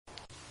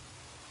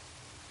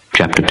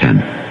chapter 10.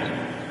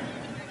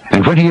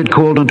 And when he had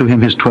called unto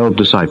him his 12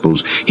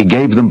 disciples, he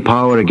gave them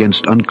power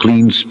against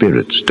unclean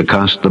spirits to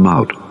cast them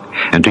out,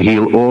 and to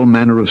heal all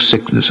manner of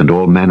sickness and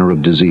all manner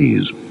of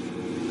disease.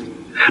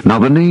 Now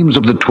the names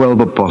of the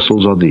 12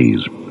 apostles are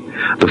these: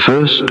 the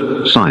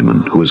first,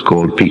 Simon, who is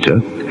called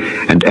Peter,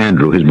 and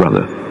Andrew his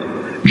brother,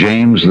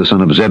 James the son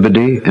of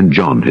Zebedee, and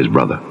John his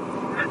brother,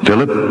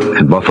 Philip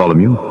and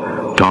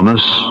Bartholomew,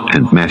 Thomas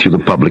and Matthew the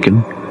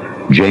publican,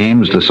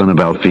 James the son of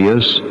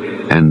Alphaeus,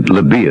 and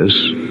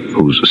Lebbaeus,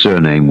 whose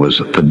surname was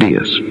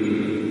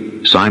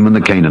Thaddeus, Simon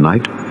the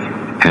Canaanite,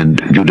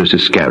 and Judas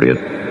Iscariot,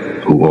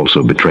 who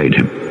also betrayed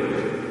him.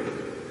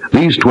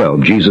 These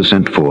 12 Jesus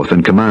sent forth,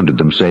 and commanded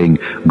them, saying,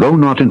 Go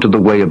not into the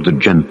way of the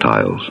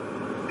Gentiles,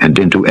 and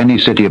into any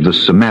city of the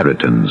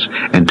Samaritans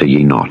enter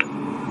ye not,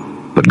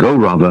 but go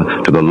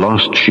rather to the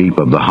lost sheep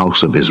of the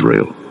house of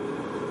Israel.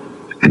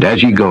 And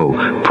as ye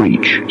go,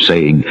 preach,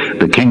 saying,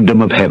 The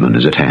kingdom of heaven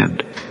is at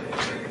hand.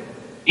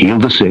 Heal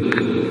the sick,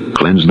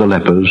 cleanse the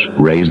lepers,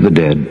 raise the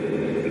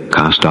dead,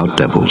 cast out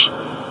devils.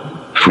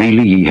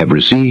 Freely ye have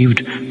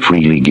received,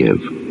 freely give.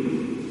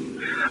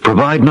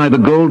 Provide neither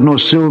gold nor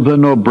silver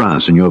nor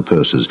brass in your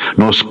purses,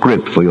 nor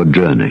scrip for your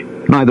journey,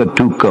 neither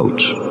 2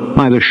 coats,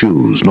 neither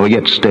shoes, nor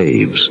yet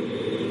staves.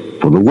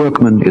 For the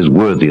workman is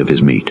worthy of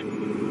his meat.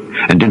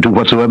 And into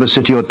whatsoever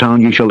city or town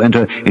ye shall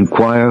enter,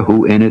 inquire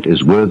who in it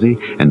is worthy,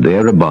 and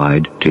there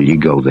abide till ye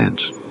go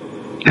thence.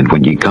 And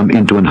when ye come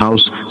into an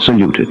house,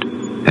 salute it.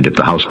 And if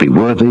the house be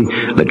worthy,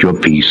 let your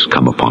peace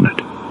come upon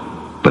it.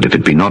 But if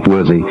it be not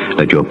worthy,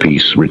 let your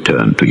peace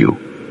return to you.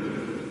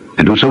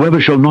 And whosoever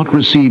shall not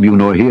receive you,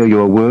 nor hear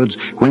your words,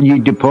 when ye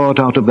depart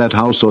out of that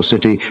house or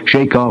city,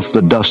 shake off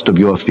the dust of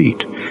your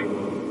feet.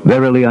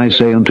 Verily I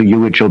say unto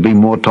you, it shall be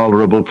more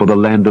tolerable for the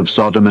land of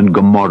Sodom and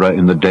Gomorrah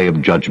in the day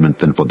of judgment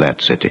than for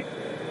that city.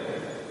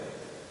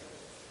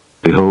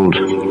 Behold,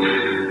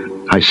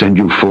 I send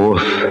you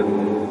forth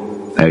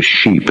as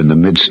sheep in the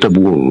midst of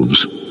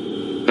wolves.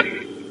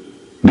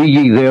 Be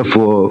ye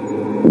therefore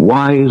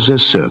wise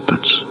as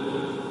serpents,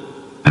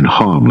 and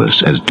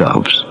harmless as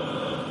doves.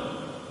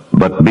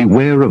 But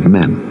beware of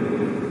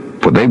men,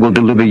 for they will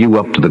deliver you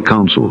up to the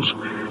councils,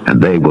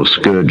 and they will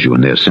scourge you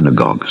in their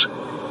synagogues.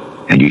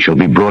 And ye shall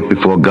be brought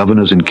before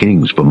governors and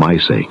kings for my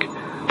sake,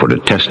 for a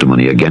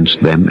testimony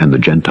against them and the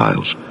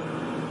Gentiles.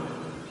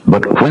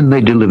 But when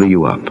they deliver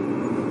you up,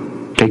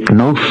 take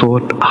no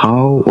thought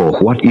how or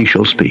what ye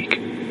shall speak.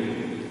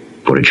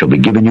 For it shall be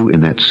given you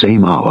in that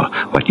same hour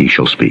what ye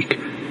shall speak.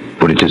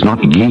 For it is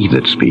not ye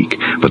that speak,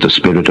 but the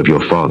Spirit of your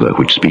Father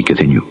which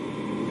speaketh in you.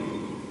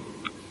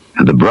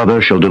 And the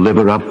brother shall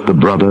deliver up the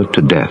brother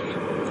to death,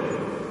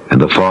 and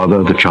the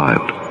father the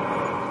child.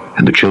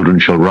 And the children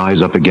shall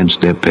rise up against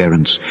their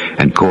parents,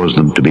 and cause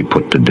them to be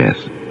put to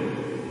death.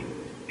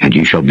 And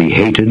ye shall be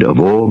hated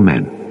of all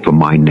men for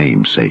my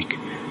name's sake.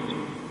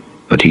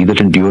 But he that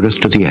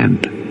endureth to the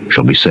end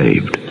shall be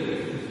saved.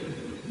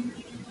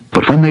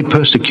 But when they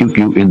persecute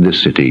you in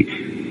this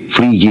city,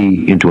 flee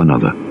ye into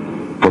another.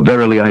 For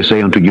verily I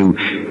say unto you,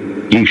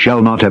 ye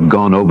shall not have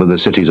gone over the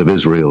cities of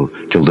Israel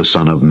till the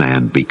Son of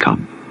Man be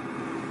come.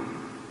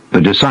 The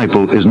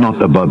disciple is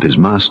not above his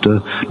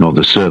master, nor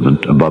the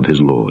servant above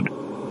his Lord.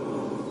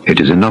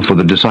 It is enough for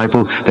the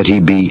disciple that he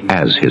be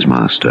as his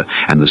master,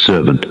 and the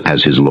servant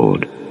as his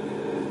Lord.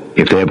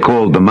 If they have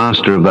called the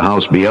master of the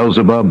house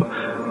Beelzebub,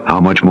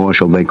 how much more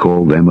shall they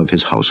call them of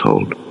his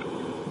household?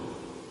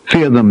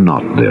 Fear them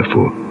not,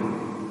 therefore,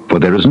 for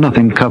there is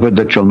nothing covered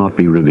that shall not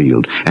be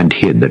revealed, and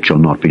hid that shall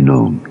not be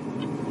known.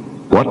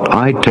 What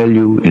I tell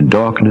you in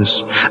darkness,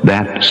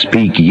 that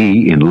speak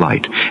ye in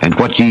light, and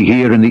what ye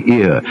hear in the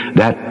ear,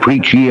 that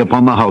preach ye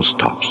upon the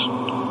housetops.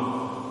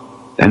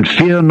 And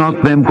fear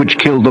not them which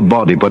kill the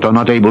body, but are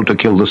not able to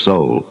kill the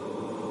soul.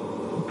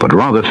 But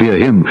rather fear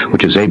him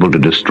which is able to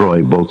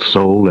destroy both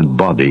soul and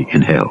body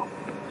in hell.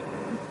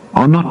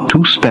 Are not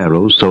 2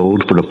 sparrows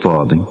sold for a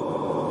farthing?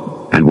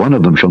 And one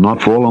of them shall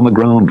not fall on the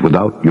ground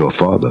without your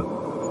Father.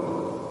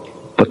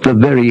 But the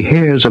very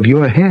hairs of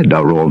your head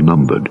are all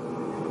numbered.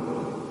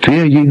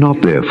 Fear ye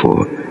not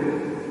therefore,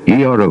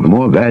 ye are of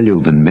more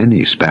value than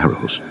many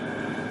sparrows.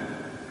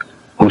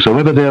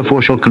 Whosoever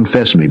therefore shall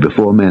confess me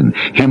before men,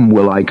 him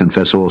will I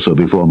confess also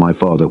before my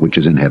Father which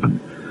is in heaven.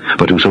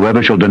 But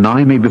whosoever shall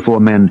deny me before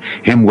men,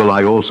 him will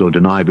I also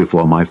deny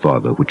before my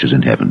Father which is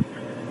in heaven.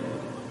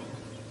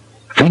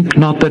 Think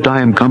not that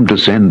I am come to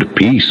send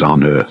peace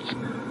on earth.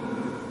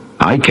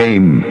 I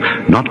came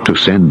not to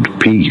send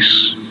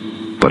peace,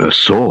 but a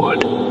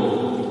sword.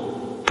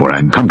 For I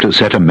am come to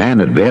set a man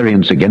at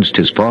variance against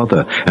his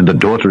father, and the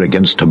daughter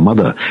against her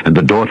mother, and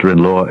the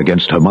daughter-in-law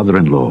against her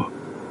mother-in-law.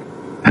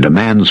 And a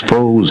man's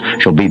foes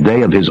shall be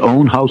they of his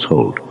own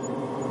household.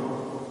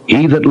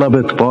 He that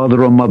loveth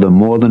father or mother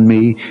more than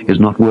me is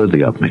not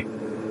worthy of me,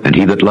 and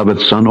he that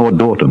loveth son or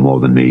daughter more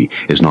than me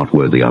is not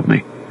worthy of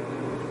me.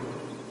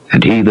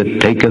 And he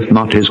that taketh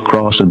not his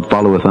cross and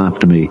followeth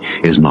after me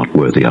is not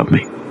worthy of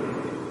me.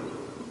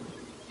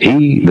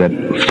 He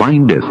that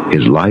findeth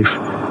his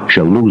life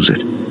shall lose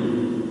it,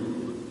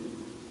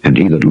 and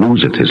he that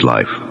loseth his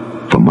life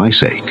for my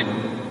sake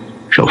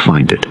shall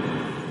find it.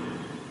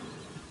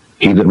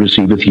 He that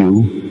receiveth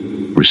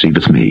you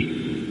receiveth me,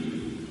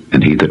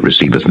 and he that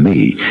receiveth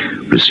me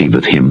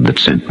receiveth him that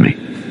sent me.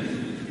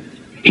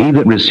 He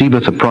that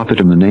receiveth a prophet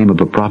in the name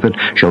of a prophet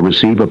shall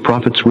receive a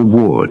prophet's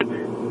reward,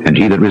 and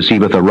he that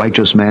receiveth a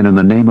righteous man in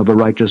the name of a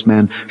righteous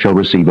man shall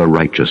receive a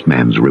righteous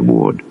man's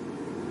reward.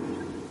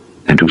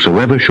 And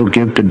whosoever shall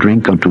give to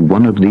drink unto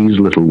one of these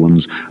little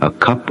ones a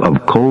cup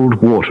of cold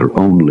water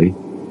only,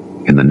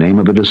 in the name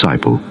of a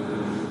disciple,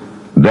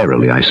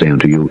 verily I say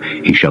unto you,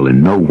 he shall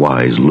in no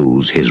wise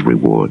lose his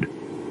reward.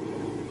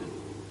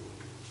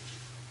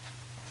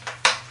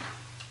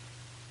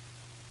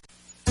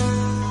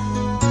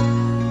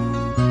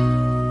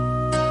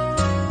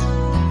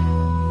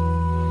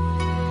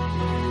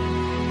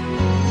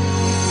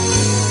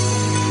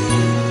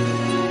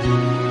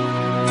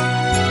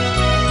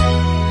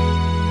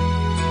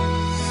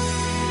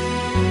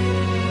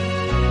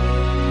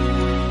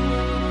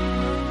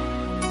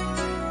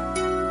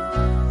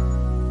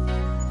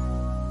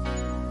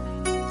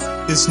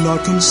 It's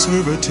not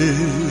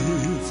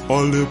conservative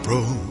or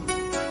liberal,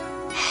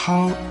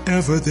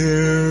 however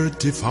they're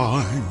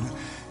defined.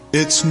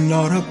 It's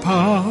not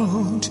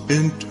about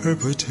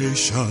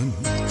interpretation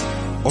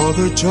or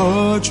the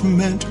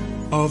judgment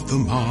of the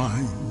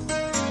mind.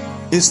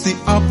 It's the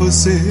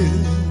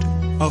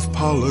opposite of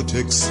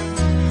politics,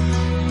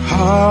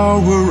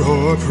 power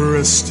or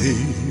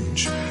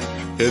prestige.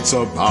 It's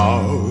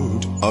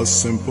about a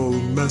simple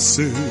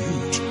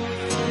message,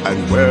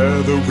 and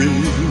whether we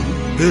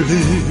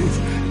believe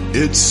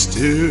it's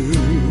still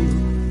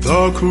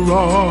the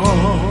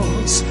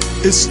cross,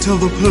 it's still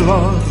the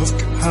blood of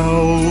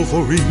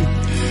Calvary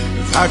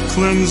that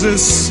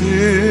cleanses sin.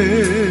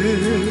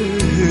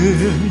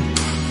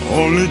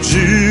 Only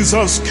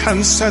Jesus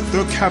can set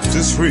the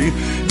captives free.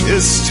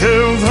 It's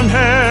still the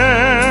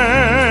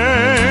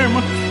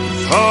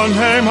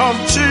name of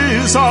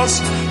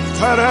Jesus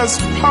that has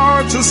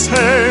power to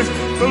save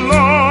the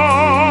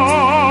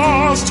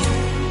lost.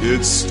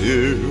 It's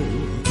still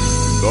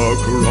the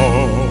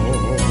cross.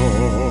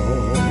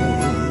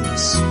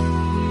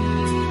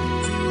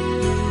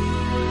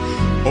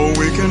 Oh,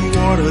 we can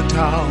water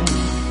down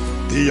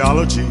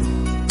theology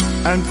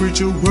and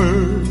preach a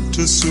word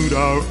to suit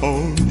our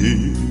own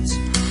needs.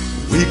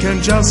 We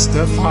can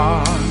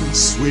justify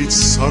sweet,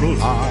 subtle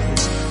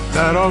lies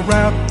that are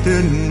wrapped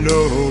in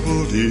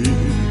noble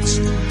deeds.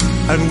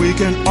 And we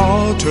can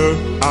alter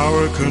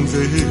our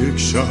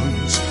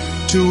convictions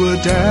to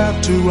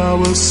adapt to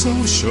our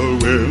social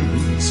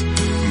whims.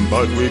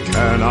 But we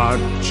cannot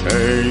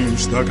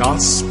change the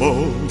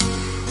gospel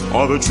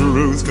or the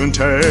truth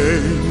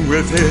contained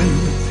within.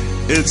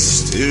 It's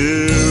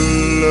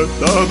still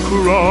the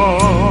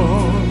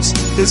cross,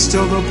 it's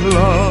still the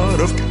blood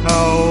of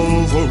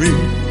Calvary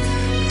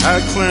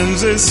that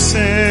cleanses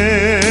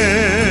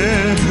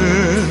sin.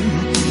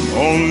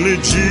 Only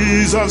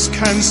Jesus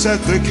can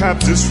set the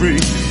captives free.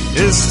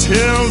 It's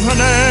still the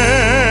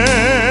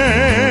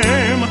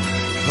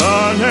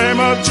name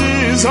of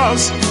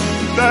Jesus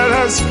that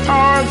has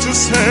power to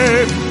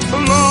save the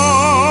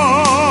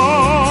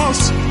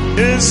lost.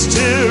 Is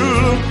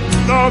still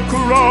the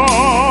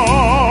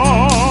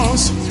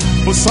cross.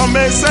 Well, some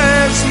may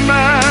say it's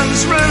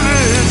man's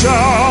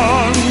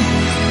religion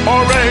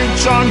or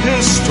ancient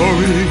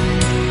history,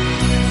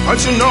 but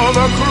you know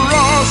the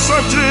cross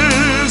of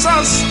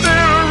Jesus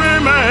still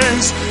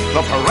remains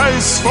the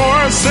price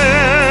for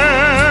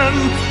sin.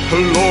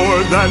 The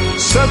Lord that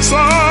sets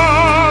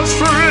us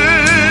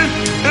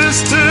free is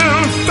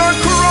still the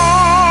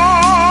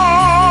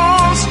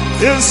cross,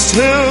 is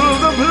still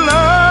the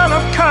blood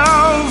of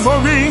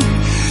Calvary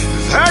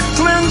that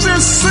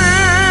cleanses sin.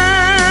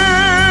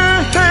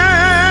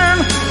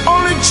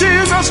 Only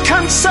Jesus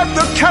can set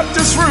the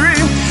captives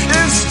free.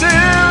 Is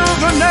still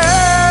the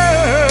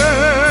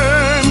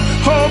name,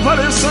 oh, but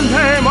it's the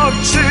name of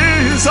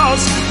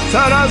Jesus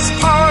that has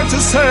power to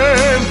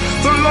save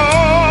the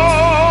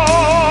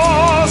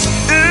lost.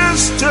 Is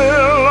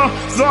still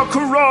the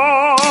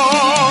cross.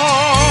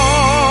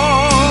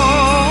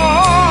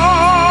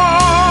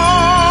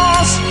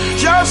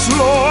 Yes,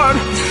 Lord,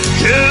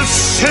 is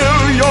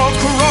still your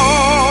cross.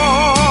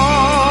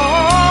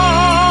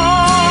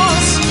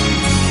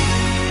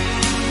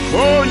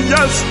 Oh,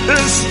 yes,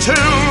 it's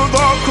still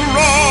the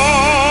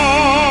cross.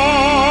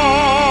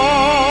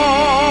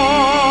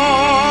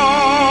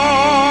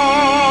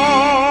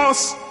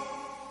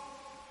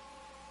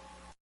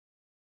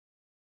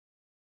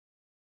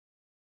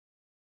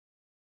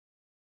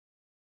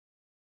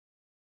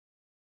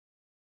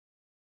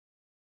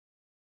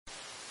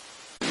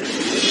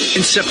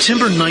 In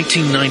September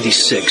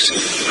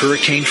 1996,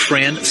 Hurricane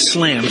Fran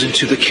slammed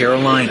into the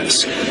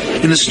Carolinas.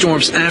 In the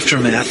storm's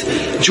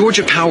aftermath,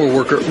 Georgia power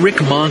worker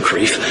Rick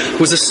Moncrief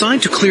was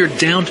assigned to clear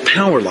downed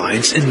power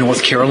lines in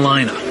North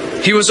Carolina.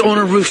 He was on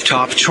a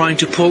rooftop trying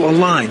to pull a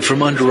line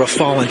from under a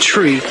fallen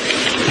tree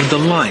when the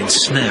line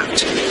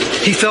snapped.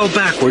 He fell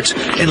backwards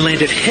and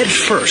landed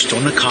headfirst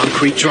on the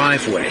concrete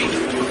driveway.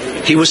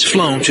 He was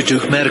flown to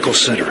Duke Medical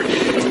Center.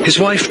 His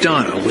wife,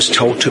 Donna, was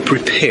told to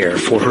prepare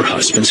for her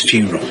husband's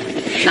funeral.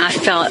 I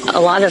felt a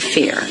lot of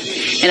fear.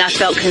 And I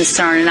felt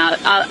concerned. And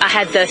I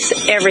had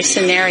this every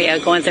scenario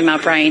going through my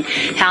brain.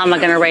 How am I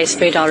going to raise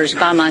 3 daughters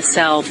by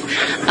myself?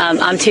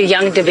 I'm too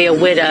young to be a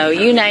widow.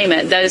 You name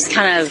it. Those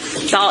kind of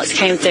thoughts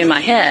came through my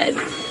head.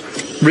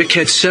 Rick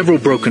had several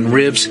broken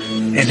ribs,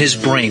 and his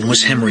brain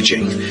was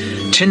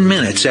hemorrhaging. 10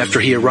 minutes after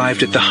he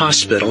arrived at the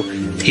hospital,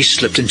 he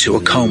slipped into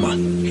a coma.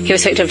 He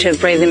was hooked up to a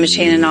breathing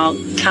machine and all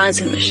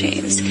kinds of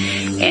machines.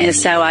 And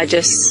so I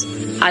just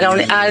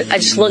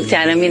looked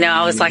at him,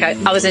 I was like,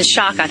 I was in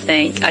shock, I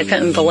think. I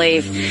couldn't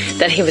believe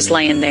that he was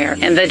laying there.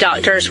 And the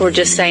doctors were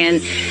just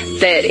saying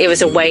that it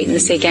was a wait and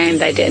see game.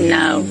 They didn't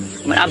know.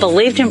 I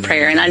believed in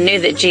prayer, and I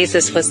knew that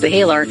Jesus was the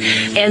healer.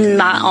 In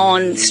my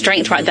own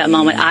strength right at that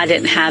moment, I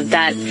didn't have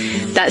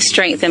that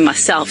strength in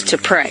myself to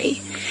pray.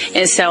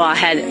 And so I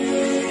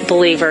had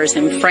believers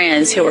and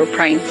friends who were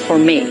praying for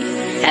me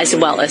as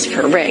well as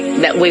for Rick,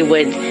 that we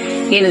would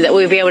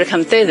be able to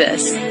come through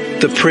this.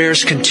 The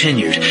prayers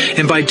continued,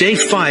 and by day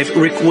 5,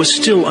 Rick was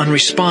still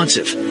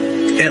unresponsive.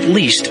 At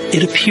least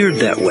it appeared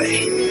that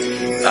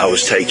way. I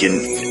was taken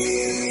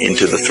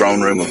into the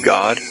throne room of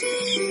God.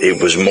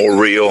 It was more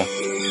real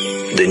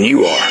than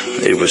you are.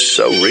 It was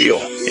so real,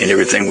 and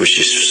everything was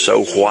just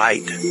so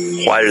white,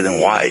 whiter than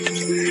white.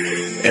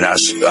 And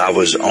I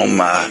was on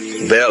my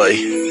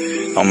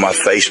belly, on my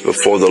face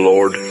before the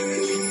Lord,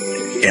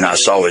 and I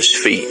saw his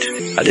feet.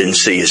 I didn't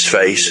see his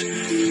face,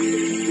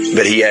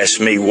 but he asked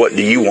me, what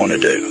do you want to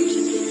do?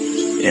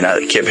 And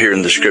I kept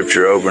hearing the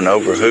scripture over and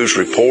over. Whose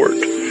report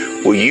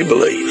will you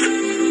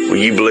believe? Will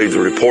you believe the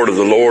report of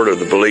the Lord, or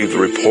believe the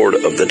report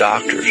of the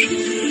doctors?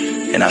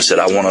 And I said,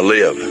 I want to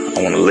live.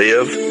 I want to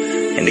live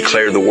and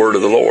declare the word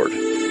of the Lord.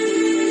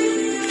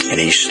 And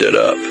he stood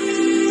up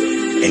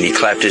and he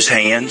clapped his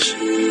hands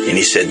and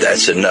he said,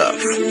 that's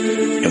enough.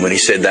 And when he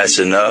said, that's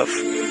enough,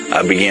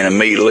 I began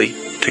immediately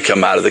to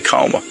come out of the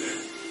coma.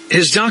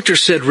 His doctor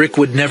said Rick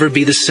would never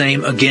be the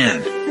same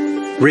again.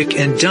 Rick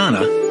and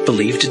Donna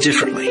believed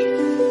differently.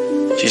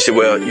 She said,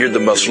 well, you're the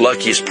most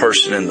luckiest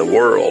person in the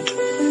world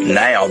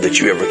now that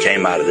you ever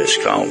came out of this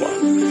coma.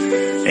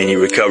 And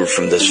you recovered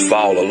from this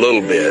fall a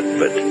little bit,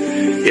 but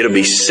it'll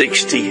be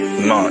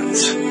 60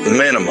 months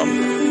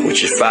minimum,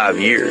 which is 5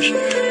 years,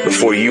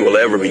 before you will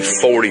ever be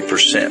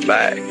 40%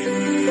 back.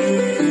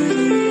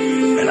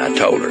 And I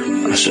told her,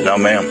 I said, no,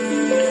 ma'am.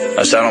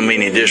 I said, I don't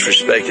mean any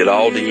disrespect at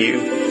all to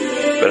you,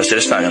 but I said,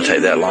 it's not going to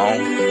take that long.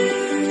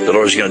 The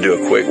Lord's going to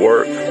do a quick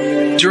work.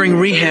 During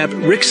rehab,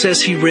 Rick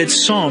says he read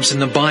Psalms in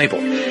the Bible,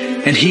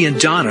 and he and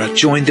Donna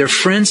joined their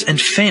friends and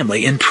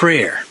family in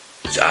prayer.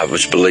 I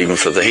was believing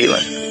for the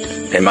healing,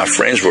 and my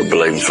friends were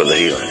believing for the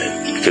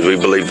healing, because we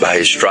believe by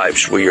his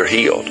stripes we are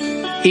healed.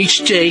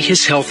 Each day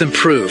his health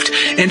improved,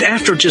 and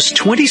after just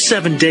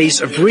 27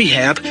 days of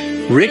rehab,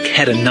 Rick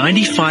had a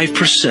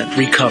 95%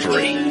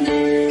 recovery.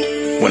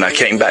 When I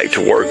came back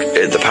to work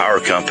at the power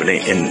company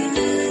in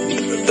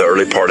the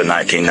early part of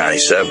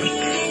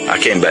 1997, I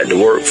came back to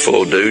work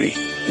full duty.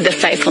 The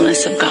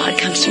faithfulness of God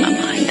comes to my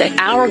mind. That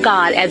our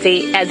God, at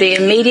the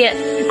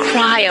immediate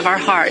cry of our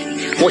heart,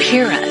 will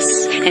hear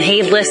us, and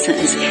he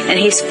listens, and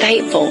he's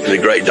faithful. The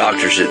great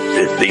doctors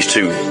at these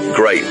two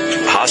great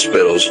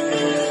hospitals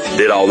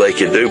did all they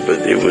could do,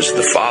 but it was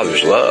the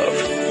Father's love.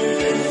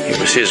 It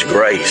was his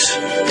grace.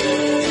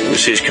 It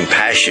was his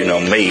compassion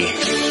on me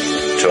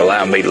to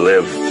allow me to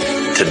live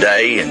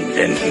today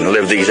and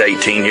live these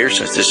 18 years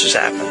since this has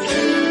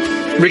happened.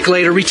 Rick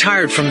later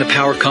retired from the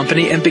power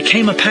company and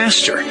became a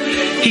pastor.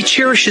 He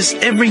cherishes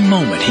every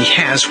moment he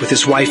has with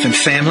his wife and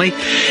family,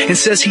 and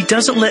says he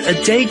doesn't let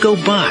a day go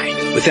by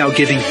without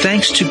giving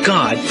thanks to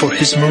God for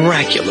his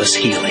miraculous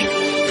healing.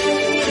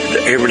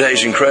 Every day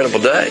is an incredible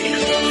day.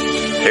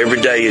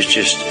 Every day is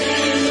just,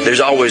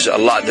 there's always a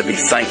lot to be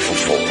thankful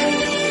for.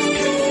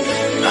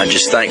 I'm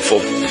just thankful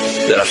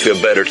that I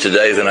feel better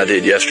today than I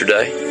did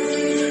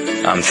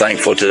yesterday. I'm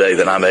thankful today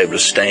that I'm able to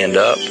stand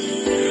up.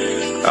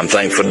 I'm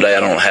thankful today I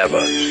don't have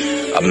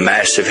a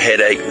massive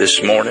headache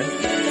this morning.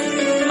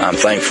 I'm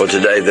thankful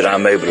today that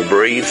I'm able to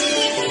breathe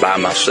by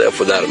myself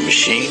without a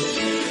machine.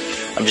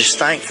 I'm just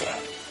thankful.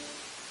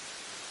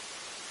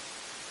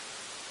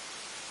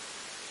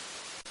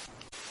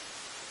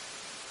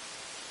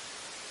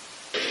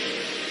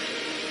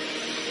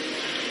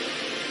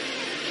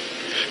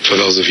 For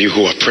those of you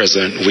who are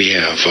present, we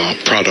have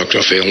product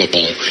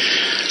available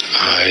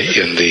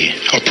in the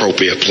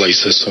appropriate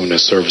place as soon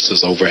as service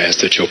is over. I ask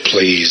that you'll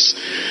please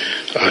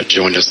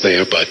join us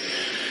there, but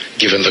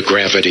given the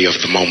gravity of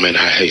the moment,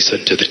 I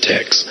hasten to the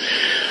text.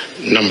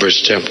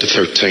 Numbers chapter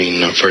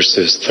 13,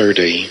 verses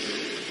 30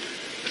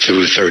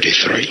 through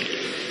 33.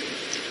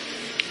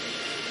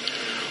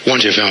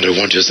 Once you found it,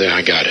 once you say,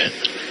 I got it.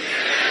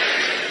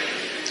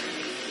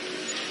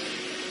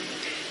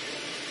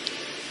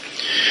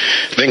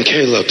 Then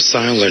Caleb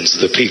silenced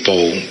the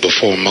people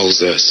before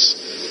Moses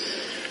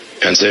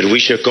and said, we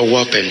should go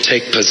up and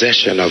take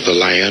possession of the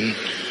land,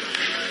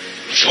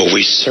 for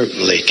we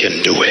certainly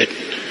can do it.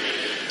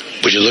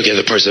 Would you look at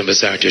the person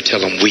beside you, tell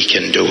them we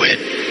can do it.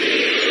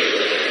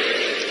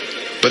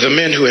 But the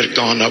men who had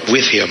gone up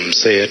with him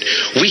said,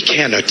 we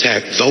can't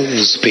attack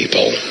those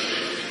people.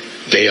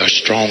 They are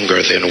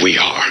stronger than we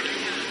are.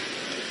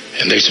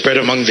 And they spread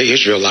among the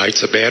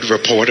Israelites a bad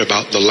report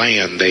about the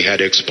land they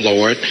had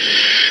explored.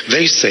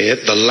 They said,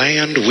 the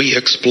land we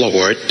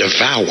explored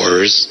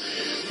devours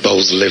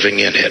those living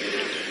in it.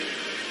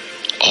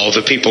 All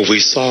the people we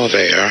saw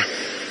there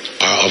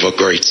are of a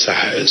great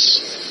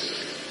size.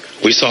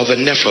 We saw the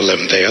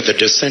Nephilim there, the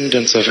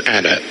descendants of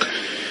Anak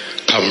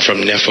come from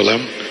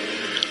Nephilim.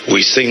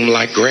 We seem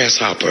like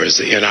grasshoppers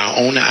in our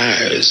own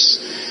eyes,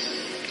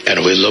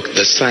 and we look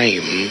the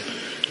same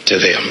to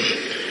them.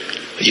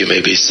 You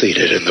may be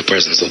seated in the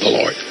presence of the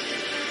Lord.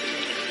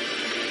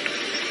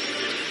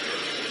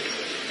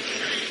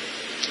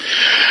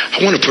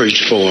 I want to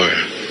preach for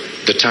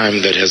the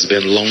time that has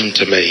been loaned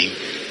to me,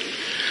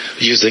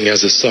 using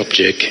as a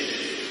subject,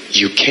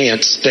 you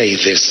can't stay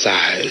this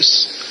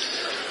size.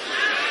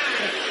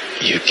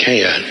 You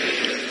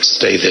can't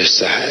stay this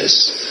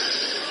size.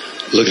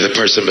 Look at the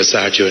person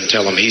beside you and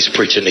tell him he's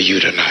preaching to you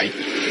tonight.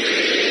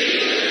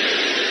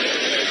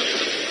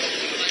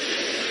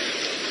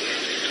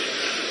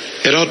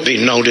 It ought to be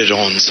noted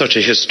on such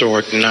a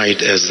historic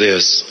night as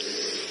this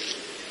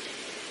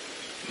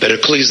that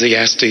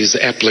Ecclesiastes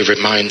aptly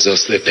reminds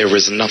us that there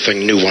is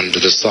nothing new under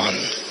the sun.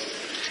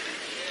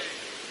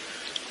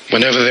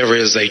 Whenever there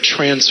is a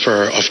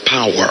transfer of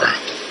power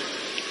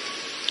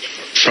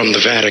from the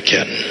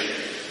Vatican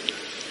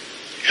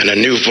and a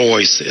new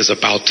voice is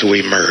about to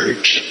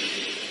emerge,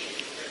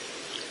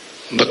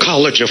 the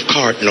College of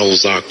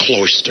Cardinals are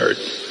cloistered,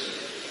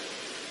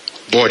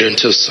 brought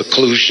into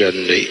seclusion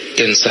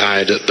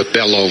inside the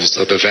bellows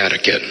of the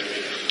Vatican.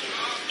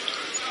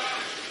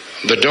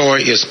 The door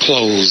is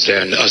closed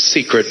and a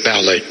secret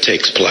ballot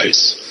takes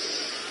place.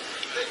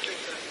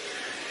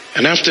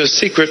 And after a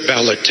secret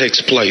ballot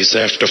takes place,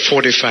 after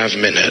 45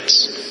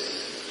 minutes,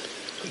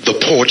 the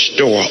porch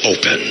door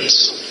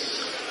opens.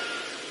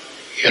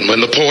 And when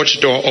the porch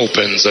door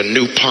opens, a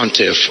new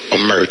pontiff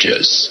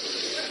emerges,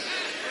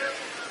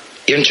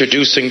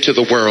 introducing to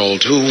the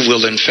world who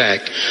will in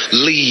fact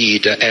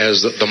lead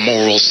as the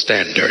moral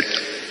standard.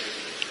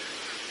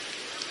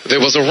 There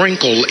was a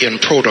wrinkle in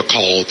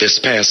protocol this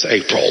past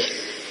April,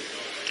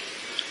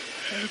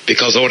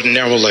 because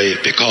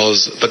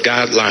the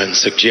guidelines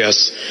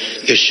suggest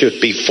it should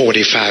be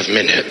 45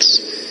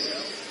 minutes.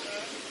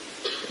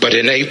 But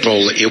in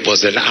April, it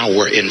was an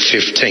hour and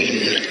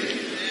 15.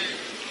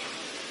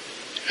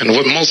 And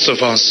what most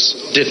of us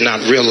did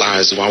not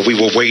realize while we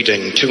were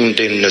waiting, tuned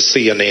in to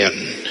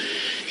CNN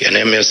and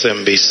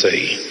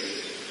MSNBC,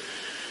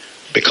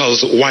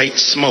 because white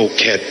smoke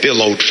had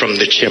billowed from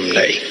the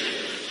chimney,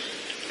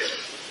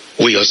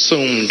 we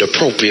assumed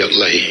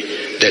appropriately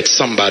that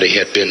somebody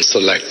had been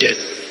selected.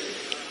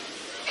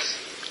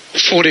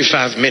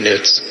 45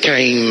 minutes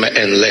came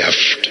and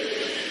left,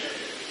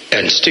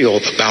 and still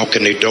the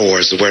balcony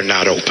doors were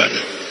not open.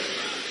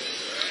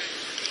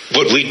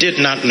 What we did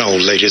not know,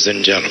 ladies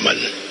and gentlemen,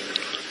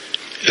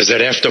 is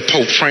that after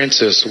Pope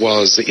Francis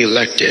was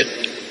elected,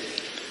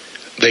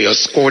 they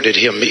escorted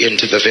him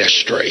into the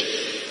vestry.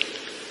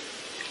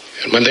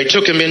 And when they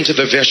took him into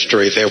the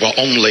vestry, there were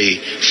only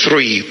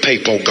 3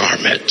 papal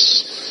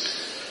garments.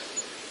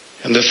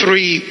 And the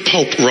 3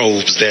 pope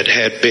robes that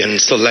had been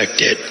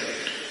selected,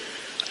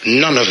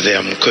 none of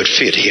them could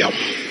fit him.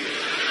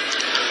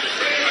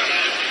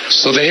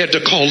 So they had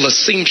to call a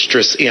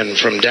seamstress in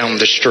from down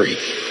the street,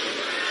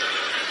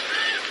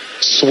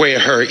 swear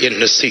her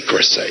into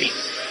secrecy.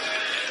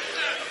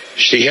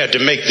 She had to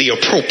make the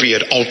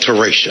appropriate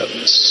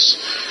alterations.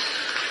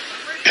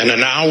 And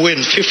an hour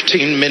and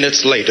 15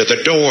 minutes later,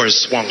 the doors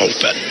swung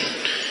open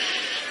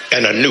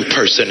and a new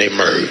person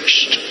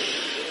emerged.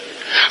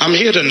 I'm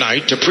here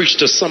tonight to preach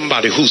to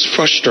somebody who's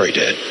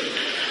frustrated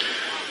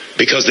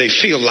because they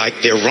feel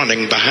like they're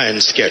running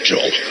behind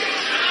schedule,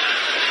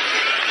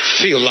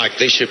 feel like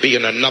they should be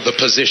in another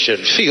position,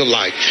 feel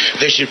like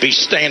they should be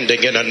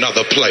standing in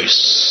another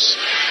place.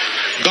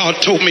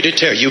 God told me to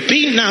tell you,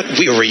 be not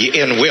weary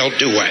in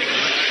well-doing.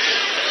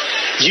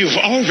 You've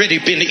already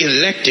been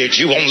elected.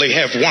 You only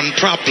have one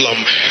problem.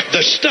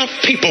 The stuff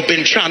people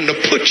been trying to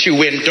put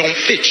you in don't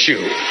fit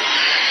you.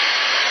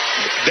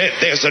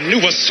 There's a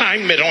new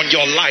assignment on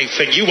your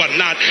life, and you are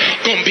not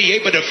going to be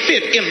able to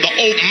fit in the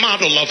old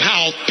model of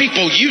how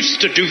people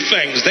used to do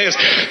things. There's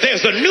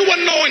a new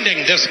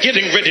anointing that's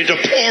getting ready to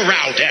pour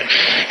out,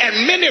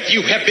 and many of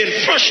you have been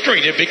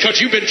frustrated because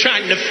you've been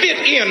trying to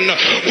fit in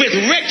with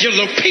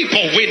regular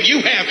people when you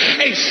have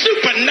a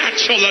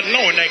supernatural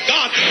anointing.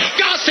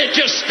 God said,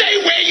 just stay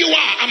where you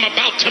are. I'm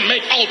about to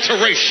make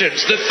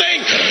alterations. The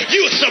thing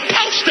you're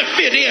supposed to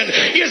fit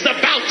in is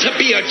about to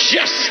be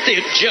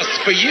adjusted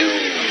just for you.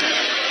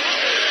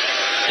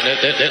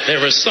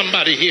 There is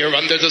somebody here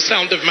under the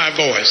sound of my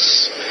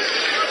voice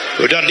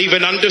who doesn't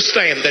even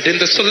understand that in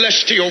the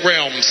celestial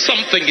realm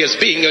something is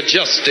being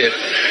adjusted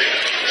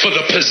for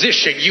the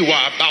position you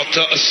are about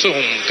to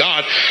assume.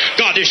 God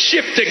is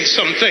shifting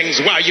some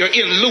things while you're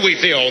in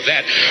Louisville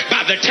that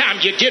by the time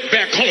you get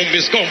back home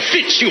is going to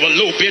fit you a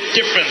little bit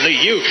differently.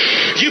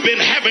 You've been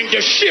having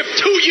to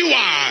shift who you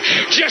are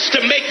just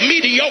to make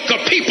mediocre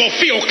people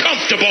feel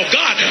comfortable.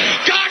 God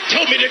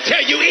told me to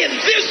tell you in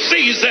this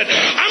season,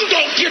 I'm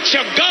going to get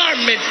your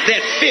garments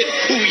that fit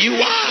who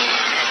you are.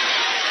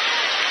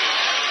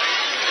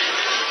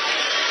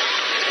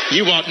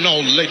 You ought to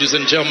know, ladies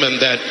and gentlemen,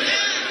 that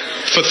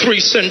for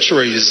 3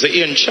 centuries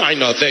in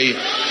China, they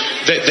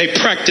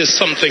practice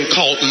something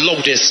called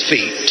lotus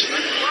feet.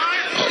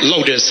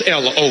 Lotus,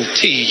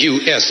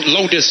 L-O-T-U-S.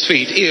 Lotus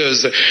feet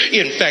is,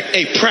 in fact,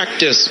 a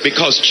practice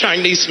because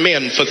Chinese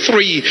men for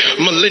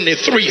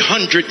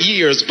 300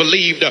 years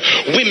believed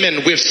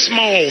women with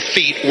small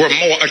feet were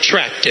more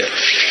attractive.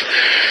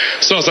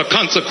 So as a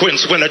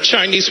consequence, when a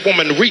Chinese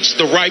woman reached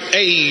the ripe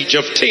age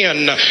of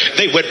 10,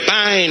 they would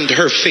bind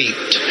her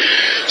feet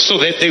so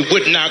that they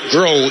would not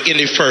grow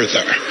any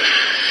further.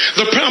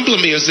 The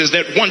problem is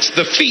that once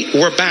the feet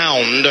were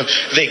bound,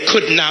 they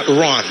could not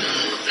run.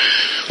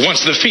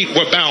 Once the feet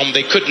were bound,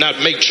 they could not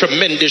make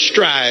tremendous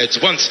strides.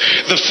 Once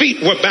the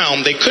feet were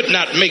bound, they could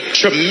not make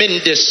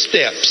tremendous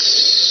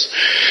steps.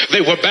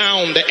 They were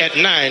bound at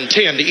 9,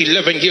 10,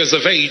 11 years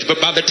of age,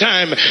 but by the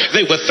time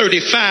they were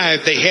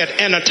 35, they had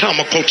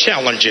anatomical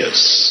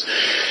challenges.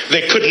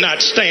 They could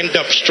not stand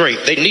up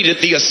straight. They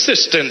needed the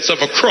assistance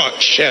of a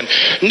crutch and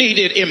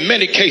needed, in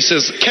many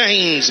cases,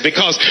 canes,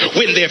 because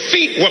when their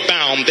feet were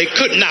bound, they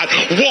could not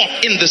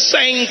walk in the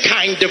same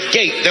kind of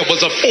gait that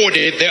was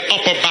afforded their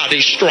upper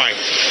body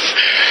strength.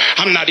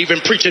 I'm not even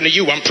preaching to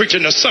you. I'm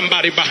preaching to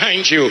somebody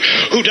behind you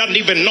who doesn't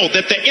even know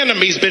that the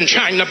enemy's been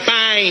trying to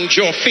bind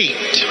your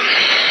feet.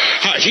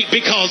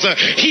 Because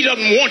he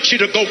doesn't want you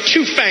to go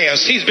too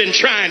fast. He's been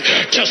trying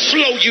to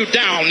slow you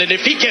down. And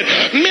if he can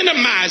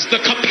minimize the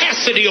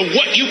capacity of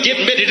what you get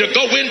ready to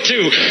go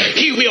into,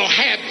 he will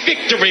have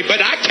victory.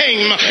 But I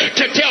came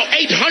to tell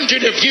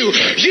 800 of you,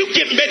 you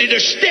get ready to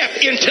step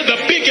into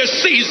the biggest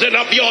season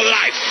of your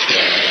life.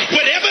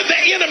 Whatever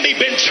the enemy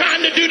been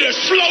trying to do to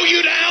slow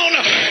you down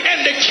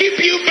and to keep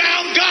you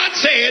bound, God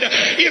said,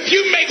 if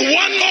you make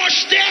one more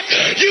step,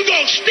 you're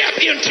going to step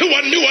into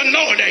a new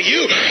anointing.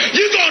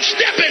 You're going to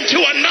step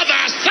into another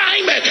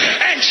assignment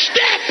and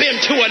step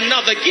into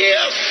another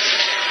gift.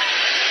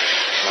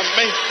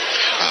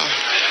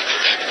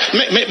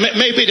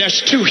 Maybe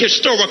that's too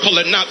historical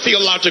and not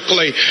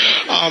theologically.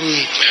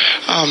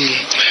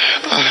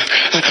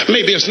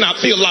 Maybe it's not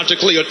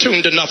theologically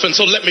attuned enough, and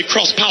so let me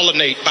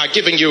cross-pollinate by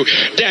giving you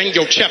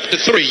Daniel chapter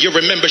 3. You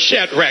remember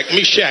Shadrach,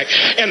 Meshach,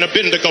 and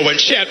Abednego. And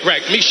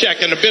Shadrach,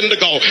 Meshach, and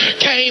Abednego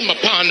came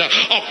upon a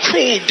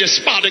cruel,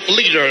 despotic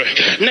leader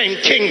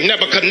named King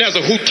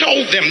Nebuchadnezzar, who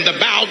told them to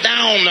bow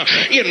down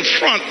in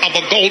front of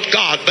a gold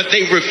god, but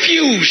they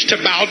refused to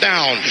bow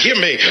down. Hear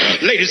me,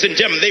 ladies and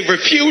gentlemen, they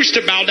refused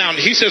to bow down.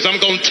 He says, I'm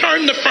going to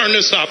turn the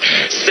furnace up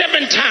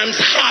 7 times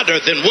hotter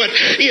than what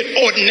it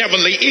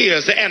ordinarily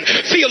is. And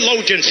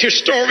theologians,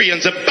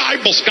 historians, and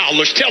Bible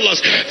scholars tell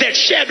us that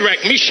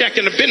Shadrach, Meshach,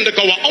 and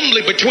Abednego are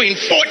only between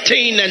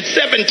 14 and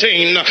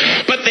 17,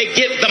 but they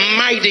get the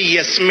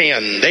mightiest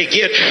men. They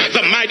get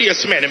the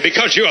mightiest men. And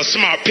because you're a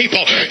smart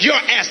people,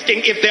 you're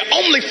asking, if they're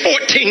only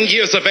 14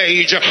 years of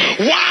age,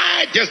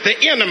 why does the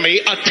enemy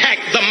attack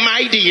the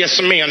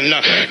mightiest men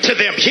to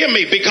them? Hear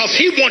me, because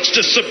he wants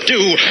to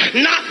subdue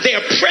not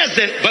their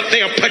present, but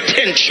their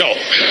potential.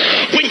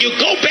 When you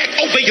go back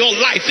over your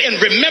life and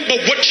remember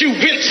what you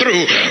went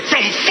through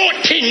from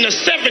 14 to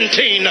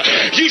 17,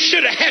 you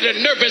should have had a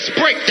nervous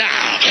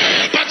breakdown.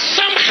 But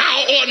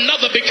somehow or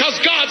another, because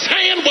God's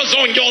hand was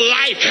on your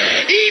life,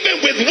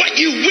 even with what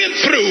you went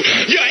through,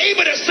 you're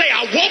able to say,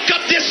 I woke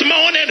up this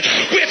morning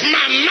with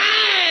my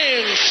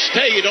mind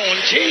stayed on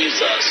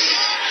Jesus.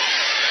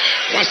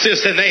 Watch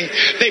this. And they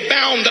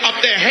bound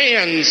up their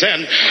hands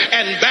and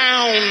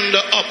bound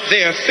up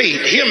their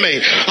feet. Hear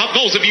me.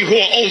 Those of you who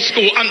are old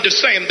school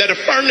understand that a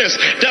furnace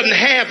doesn't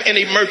have an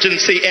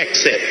emergency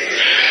exit.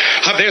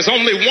 There's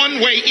only one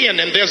way in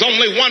and there's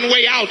only one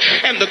way out.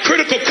 And the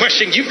critical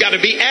question you've got to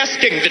be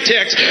asking the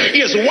text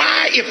is,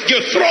 why, if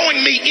you're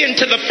throwing me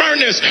into the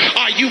furnace,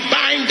 are you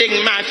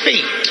binding my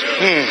feet?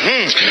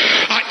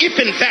 If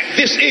in fact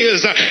this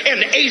is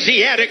an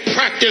Asiatic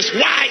practice,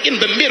 why in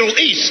the Middle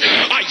East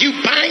are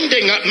you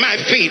binding up my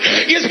feet?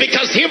 Is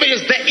because here it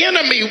is, the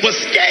enemy was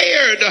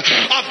scared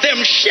of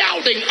them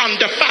shouting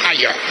under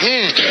fire.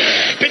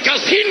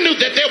 Because he knew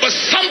that there was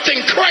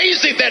something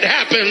crazy that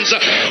happens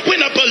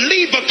when a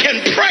believer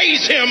can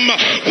praise him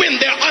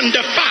when they're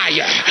under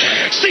fire.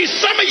 See,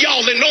 some of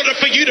y'all, in order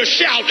for you to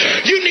shout,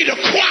 you need a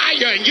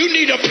choir and you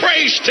need a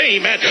praise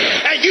team and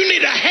you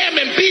need a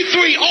Hammond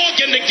B3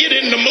 organ to get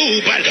in the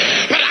mood. But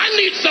I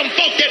need some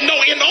folk that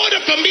know, in order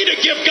for me to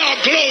give God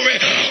glory,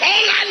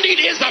 all I need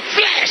is a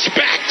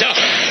flashback to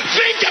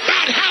think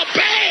about how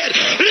bad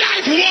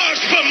life was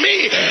for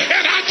me,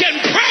 and I can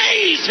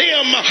praise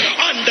him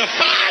under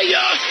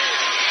fire.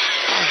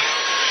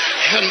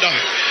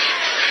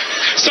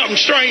 Something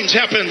strange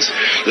happens.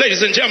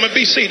 Ladies and gentlemen,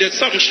 be seated.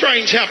 Something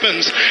strange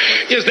happens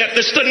is that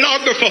the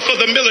stenographer for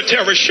the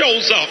military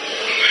shows up.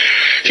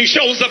 He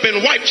shows up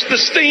and wipes the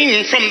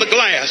steam from the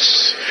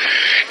glass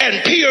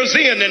and peers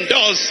in and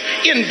does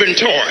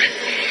inventory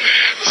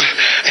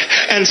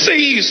and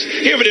sees,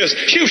 here it is,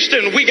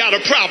 Houston, we got a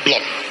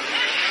problem.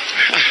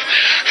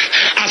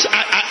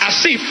 I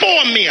see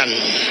 4 men.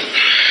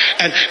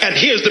 And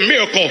here's the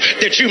miracle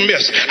that you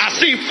missed. I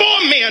see 4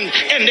 men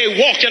and they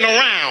walking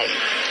around.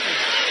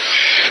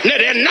 Now,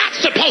 they're not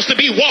supposed to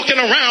be walking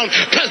around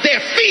because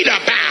their feet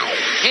are bound.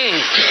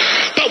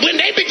 But when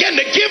they begin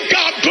to give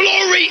God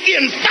glory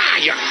in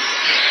fire,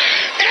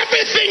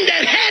 everything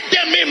that had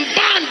them in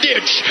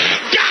bondage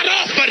got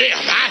off of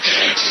them.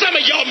 Some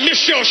of y'all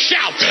miss your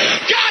shout.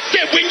 God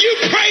said, when you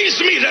praise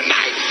me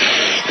tonight,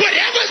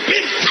 whatever's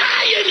been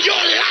tying your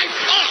life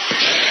up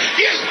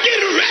is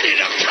getting ready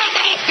to come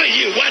off of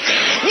you.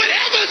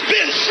 Whatever's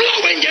been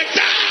slowing you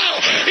down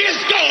is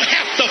going to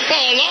have to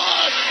fall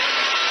off.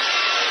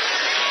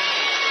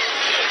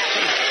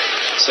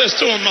 Says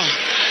to him,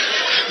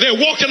 they're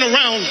walking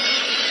around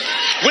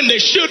when they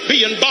should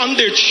be in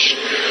bondage,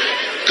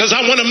 because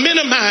I want to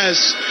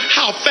minimize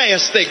how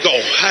fast they go.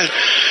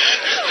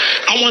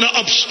 I want to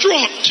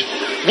obstruct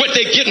what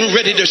they're getting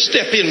ready to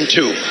step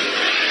into.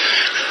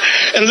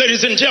 And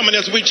ladies and gentlemen,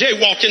 as we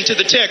jaywalk into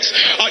the text,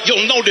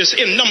 you'll notice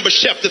in Numbers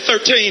chapter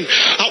 13,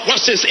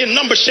 watch this, in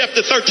Numbers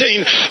chapter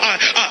 13,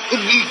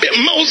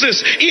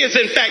 Moses is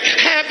in fact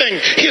having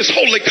his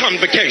holy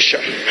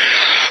convocation.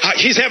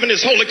 He's having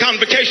his holy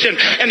convocation,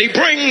 and he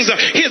brings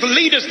his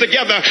leaders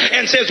together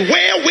and says,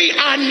 where we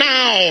are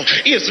now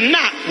is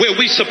not where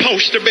we're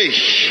supposed to be.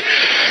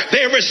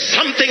 There is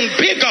something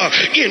bigger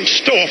in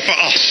store for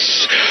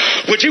us.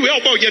 Would you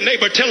elbow your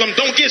neighbor, tell him,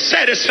 don't get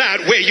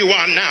satisfied where you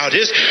are now.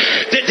 This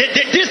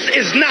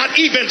is not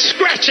even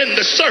scratching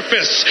the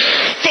surface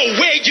for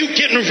where you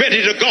getting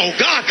ready to go.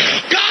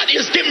 God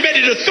is getting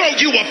ready to throw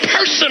you a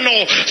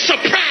personal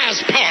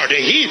surprise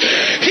party.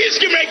 He's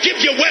getting ready to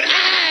give you what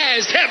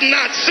eyes have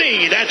not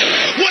seen and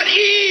what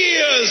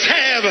ears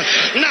have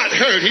not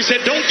heard. He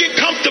said, don't get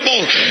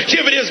comfortable.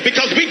 Here it is,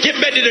 because we get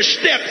ready to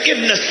step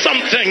into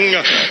something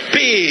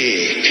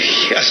big.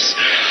 Yes.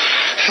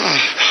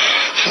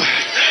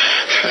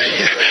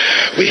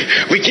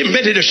 We get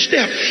ready to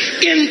step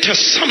into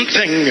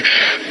something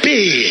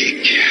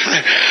big.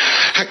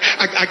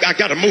 I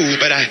got to move,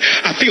 but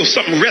I feel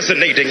something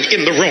resonating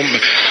in the room.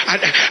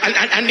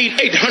 I need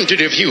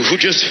 800 of you who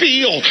just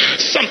feel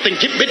something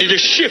get ready to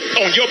shift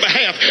on your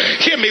behalf.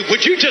 Hear me.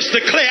 Would you just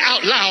declare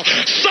out loud,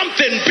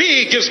 something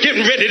big is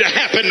getting ready to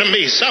happen to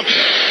me?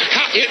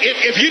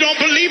 If you don't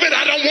believe it,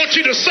 I don't want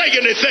you to say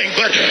anything.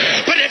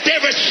 But if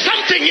there is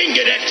something in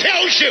you that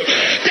tells you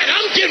that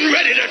I'm getting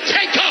ready to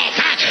take off,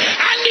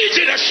 I need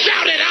you to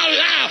shout it out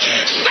loud.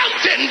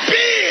 Something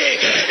big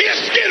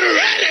is getting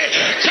ready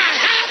to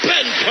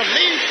happen for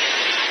me.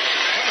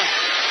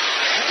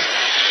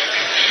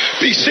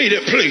 Be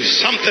seated, please.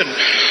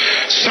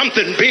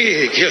 Something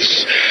big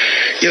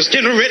is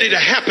getting ready to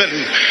happen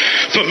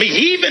for me,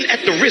 even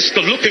at the risk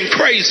of looking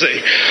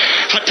crazy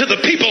to the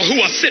people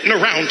who are sitting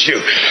around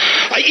you.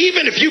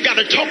 Even if you got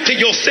to talk to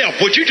yourself,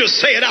 would you just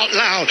say it out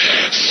loud?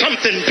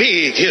 Something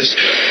big is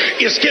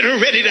getting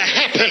ready to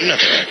happen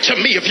to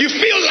me. If you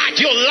feel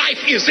like your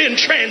life is in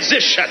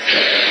transition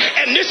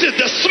and this is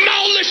the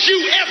smallest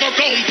you ever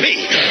gonna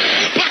be,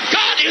 but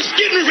God is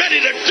getting ready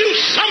to do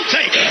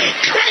something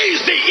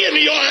crazy in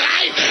your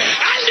life,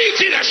 I need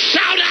you to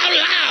shout out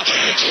loud,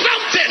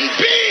 something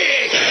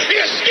big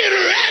is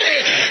getting ready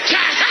to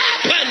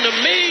happen to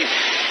me.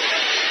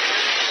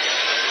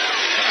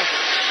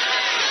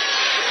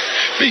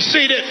 Be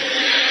seated.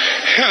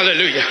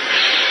 Hallelujah.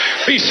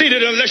 Be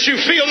seated unless you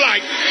feel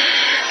like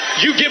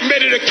you get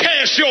ready to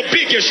cash your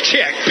biggest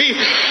check.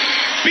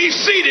 Be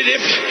seated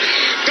if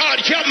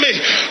God help me,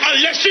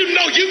 unless you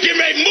know you get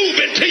ready to move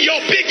into your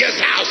biggest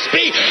house.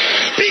 Be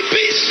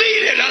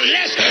seated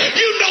unless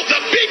you know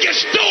the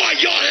biggest door of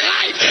your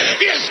life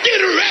is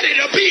getting ready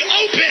to be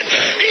open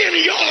in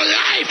your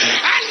life.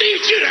 I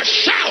need you to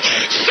shout,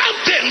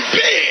 something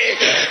big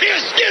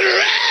is getting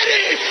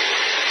ready.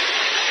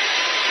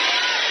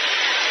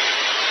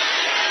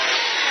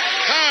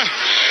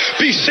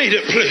 Be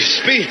seated,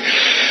 please.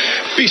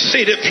 Be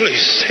seated,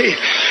 please.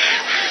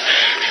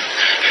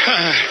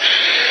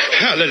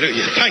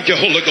 Hallelujah. Thank you,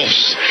 Holy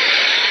Ghost.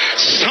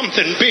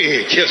 Something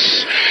big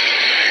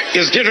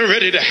is getting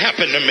ready to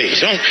happen to me.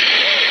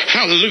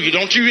 Hallelujah.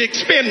 Don't you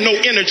expend no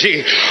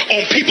energy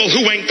on people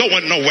who ain't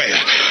going nowhere.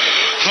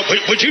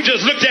 Would you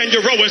just look down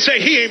your row and say,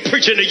 he ain't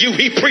preaching to you,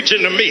 he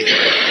preaching to me.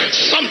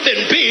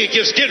 Something big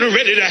is getting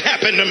ready to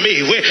happen to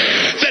me.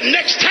 The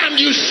next time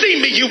you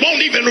see me, you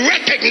won't even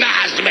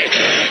recognize me.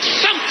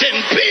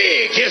 Something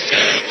big is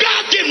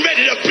God getting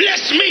ready to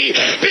bless me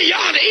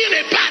beyond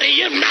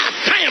anybody in my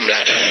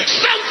family.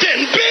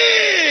 Something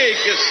big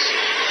is...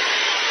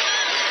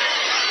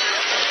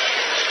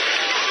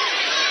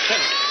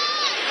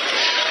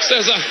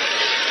 Says,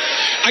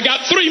 I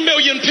got 3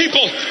 million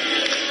people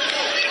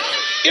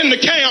in the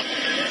camp,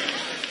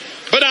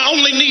 but I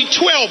only need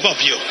 12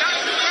 of you.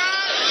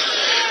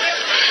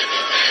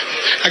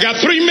 I got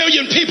 3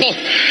 million people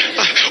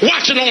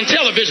watching on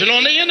television,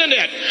 on the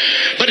internet,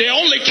 but there are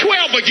only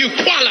 12 of you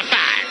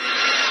qualified.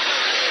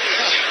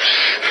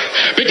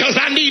 Because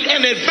I need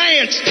an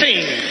advanced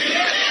team.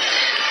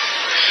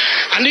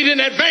 I need an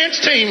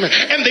advanced team.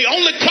 And the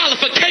only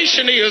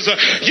qualification is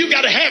you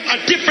got to have a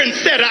different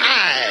set of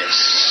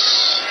eyes.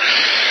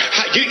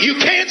 You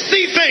can't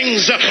see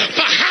things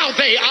for how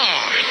they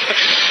are.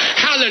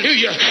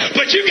 Hallelujah.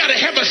 But you got to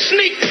have a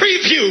sneak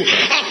preview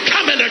of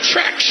coming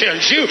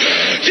attractions. You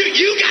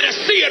got to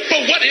see it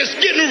for what it's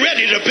getting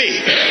ready to be.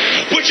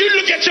 But you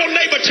look at your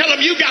neighbor, tell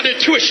him you got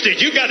it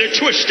twisted. You got it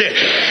twisted.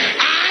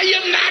 I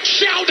am not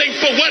shouting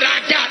for what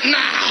I got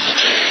now.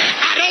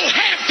 I don't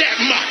have that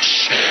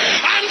much.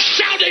 I'm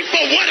shouting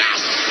for what I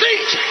see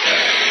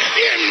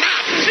in my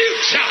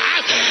future.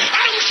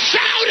 I'm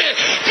shouting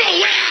for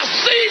where I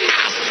see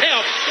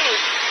myself.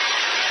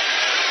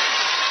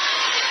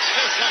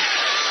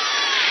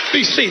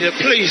 Be seated,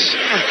 please.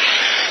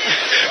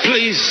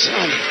 Please. I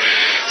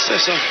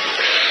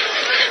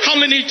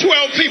only need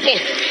 12 people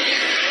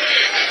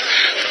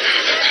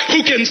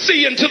who can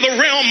see into the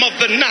realm of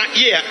the not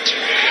yet.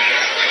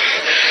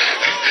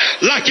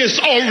 Like it's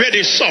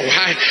already so.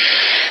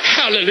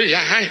 Hallelujah.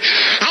 I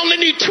only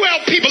need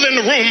 12 people in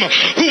the room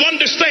who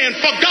understand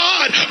for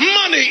God,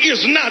 money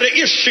is not an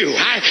issue.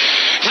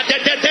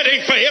 That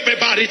ain't for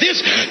everybody.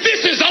 This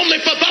is only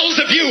for those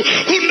of you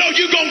who know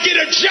you're going to get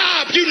a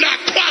job you're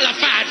not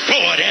qualified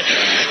for.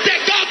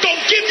 That God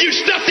going to give you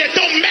stuff that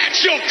don't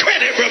match your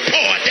credit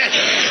report.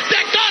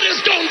 That God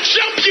is going to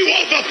jump you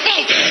over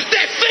folk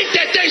that think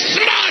that they're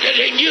smarter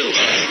than you.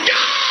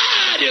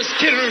 God is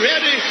getting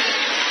ready.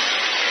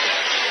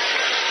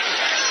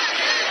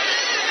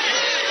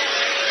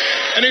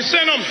 And he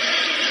sent them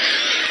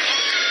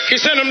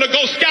to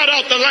go scout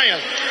out the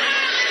land.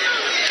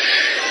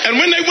 And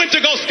when they went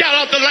to go scout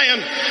out the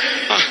land,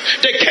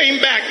 they came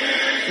back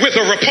with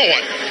a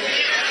report.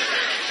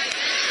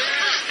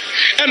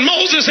 And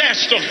Moses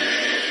asked them,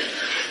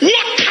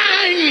 what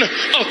kind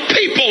of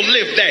people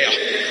live there?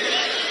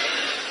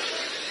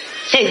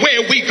 For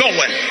where we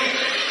going?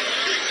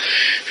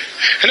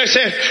 And they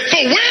said,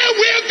 for where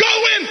we're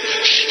going,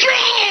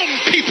 strong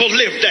people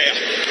live there.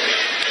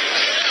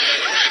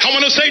 I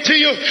want to say to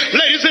you,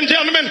 ladies and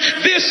gentlemen,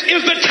 this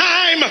is the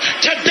time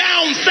to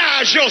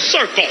downsize your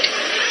circle.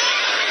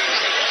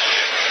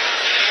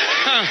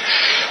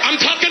 I'm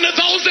talking to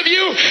those of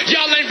you,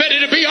 y'all ain't ready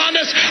to be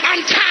honest.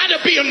 I'm tired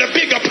of being the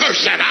bigger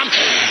person. I'm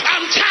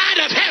tired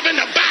of having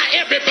to buy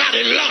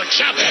everybody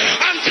lunch.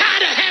 I'm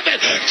tired of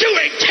having to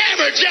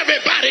encourage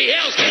everybody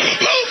else.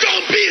 Who's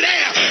going to be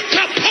there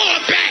to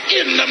pour back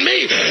into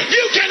me?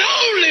 You can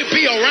only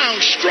be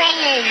around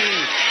strong.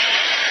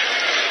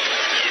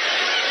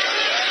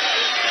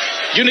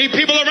 You need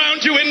people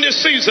around you in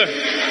this season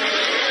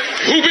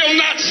who will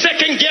not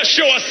second guess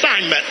your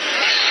assignment,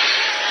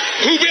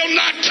 who will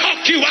not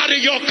talk you out of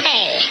your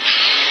call,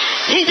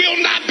 who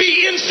will not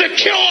be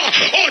insecure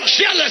or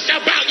jealous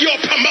about your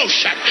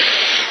promotion.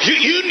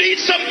 You need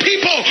some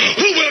people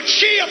who will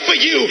cheer for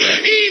you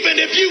even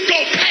if you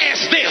go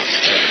past them.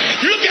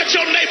 Look at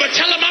your neighbor,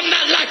 tell him I'm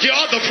not like your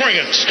other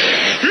friends.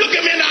 Look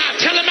him in the eye,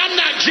 tell him I'm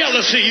not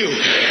jealous of you.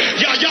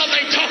 Y'all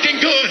ain't talking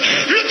good.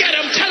 Look at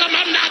him, tell him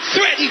I'm not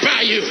threatened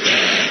by you.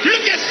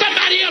 Look at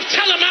somebody else,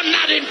 tell him I'm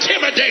not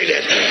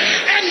intimidated.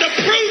 And to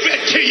prove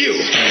it to you,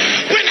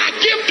 when I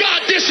give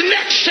God this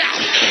next shout,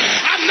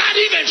 I'm not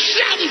even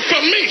shouting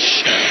for me.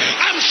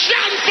 I'm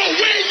shouting for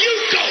where you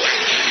going.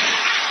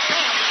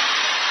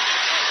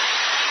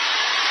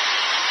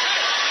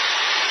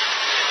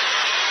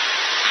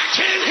 I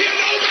can't hear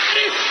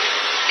nobody.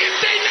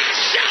 If they not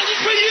shouting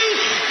for you,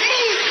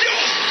 move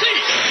your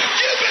seat.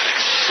 You better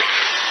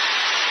shout.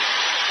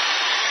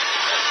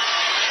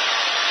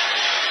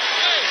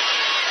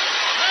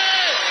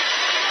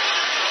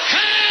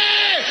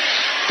 Hey,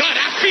 God,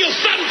 I feel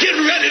something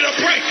getting ready to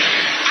break.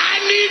 I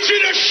need you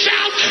to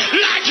shout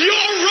like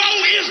your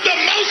row is the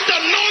most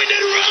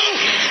anointed row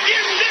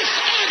in this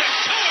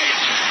auditorium.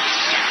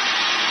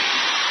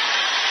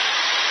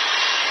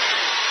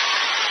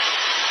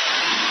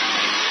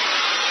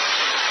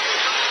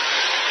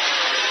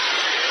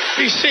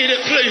 Be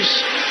seated,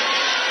 please.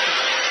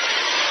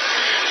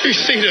 Be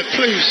seated,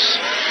 please.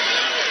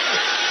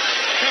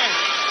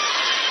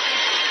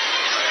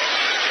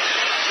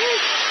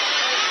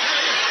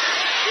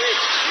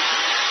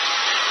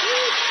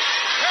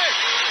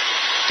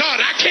 God,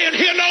 I can't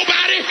hear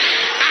nobody.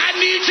 I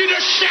need you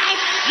to shout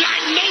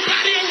like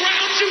nobody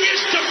around you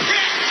is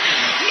depressed.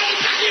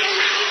 Nobody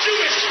around you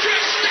is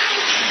stressed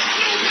out.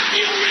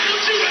 Nobody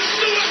around you is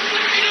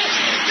suicidal.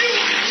 You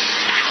want to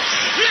shout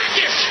like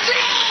you're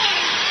strong.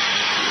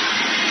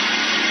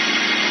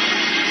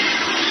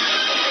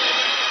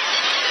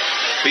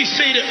 Be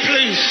seated,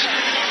 please.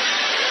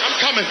 I'm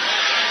coming.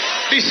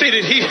 Be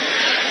seated. He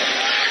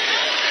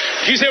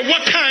said,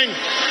 what kind?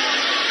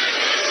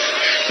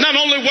 Not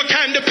only what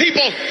kind of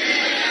people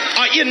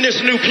are in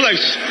this new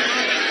place.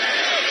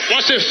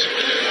 Watch this.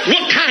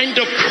 What kind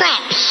of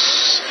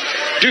crops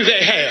do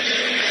they have?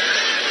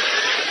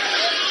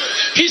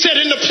 He said,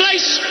 in the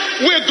place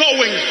we're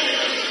going,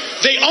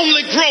 they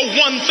only grow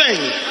one thing.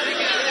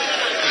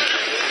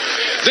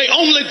 They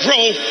only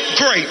grow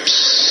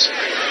grapes.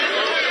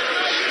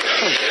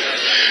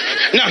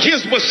 Now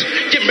here's what's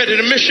getting ready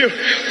to miss you.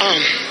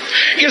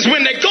 Is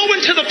when they go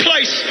into the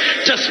place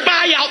to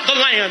spy out the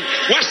land.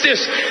 Watch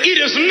this. It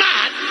is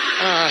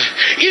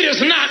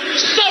not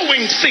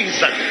sowing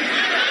season.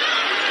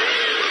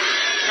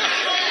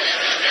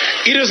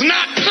 It is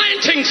not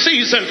planting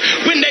season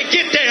when they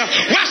get there.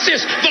 Watch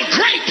this. The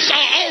grapes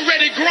are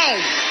already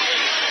grown.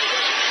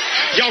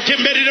 Y'all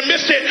getting ready to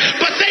miss it.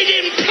 But they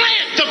didn't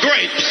plant the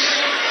grapes.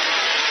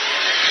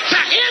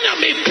 The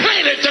enemy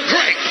planted the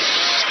grapes.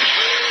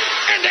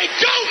 And they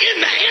go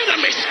in the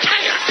enemy's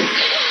camp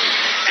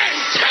and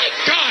take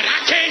God.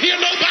 I can't hear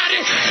nobody.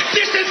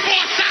 This is for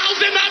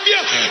 1,000 of you.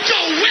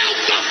 The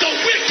wealth of the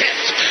wicked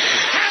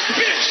has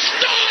been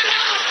stored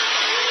up.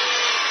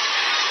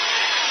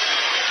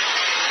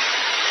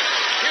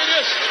 Here it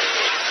is.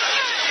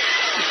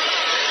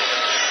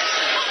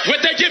 What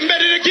they're getting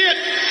ready to get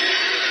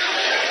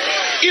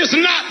is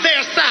not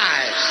their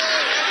size.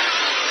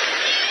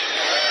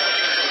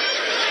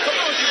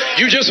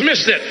 You just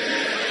missed it.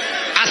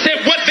 I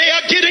said what they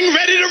are getting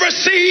ready to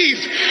receive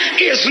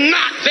is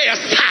not their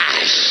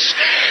size.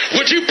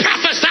 Would you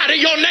prophesy to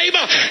your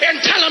neighbor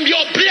and tell them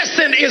your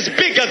blessing is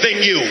bigger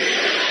than you?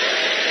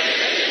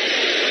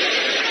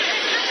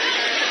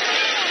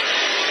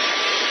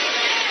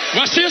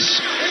 Watch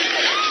this.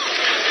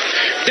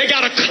 They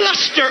got a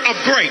cluster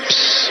of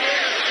grapes.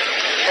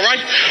 All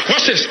right?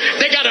 Watch this.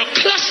 They got a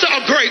cluster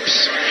of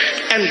grapes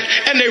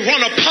and they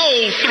run a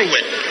pole through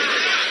it.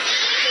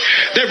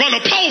 They run a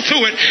pole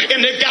through it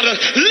and they've got to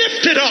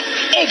lift it up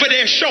over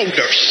their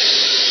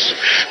shoulders.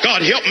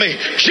 God help me,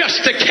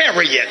 just to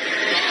carry it.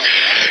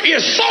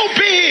 It's so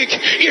big,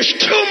 it's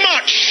too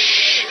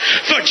much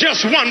for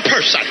just one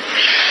person.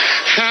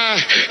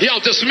 Y'all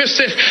dismissed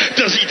it.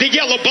 The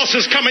yellow bus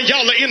is coming.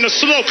 Y'all are in the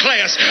slow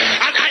class.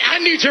 I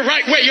need you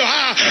right where you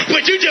are.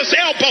 But you just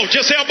elbow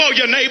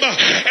your neighbor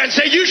and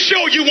say, you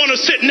sure you want to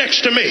sit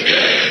next to me?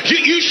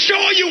 You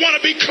sure you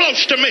want to be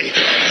close to me?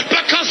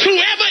 Because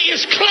whoever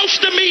is close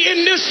to me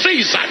in this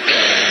season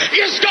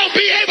is going to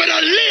be able to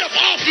live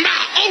off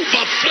my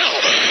overflow.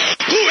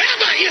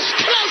 Whoever is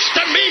close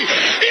to me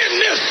in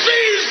this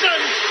season.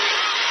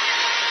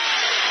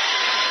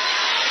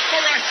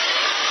 All right.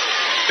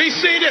 Be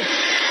seated,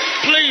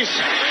 please.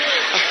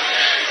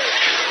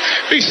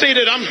 Be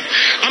seated. I'm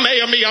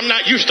AME. I'm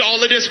not used to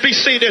all of this. Be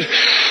seated.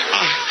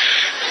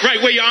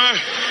 Right where you are.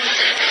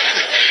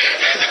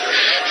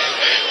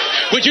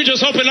 Would you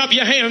just open up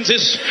your hands?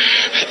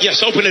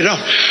 Yes, open it up.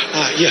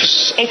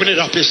 Yes, open it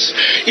up.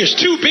 It's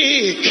too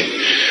big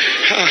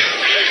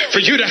for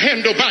you to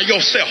handle by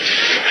yourself.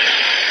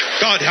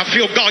 God, I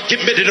feel God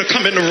getting ready to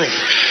come in the room.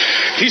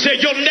 He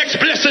said, your next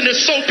blessing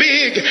is so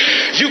big,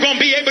 you're going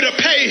to be able to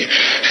pay,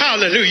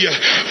 hallelujah,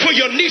 for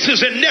your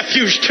nieces and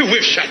nephews'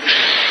 tuition.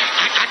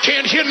 I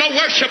can't hear no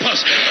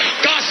worshipers.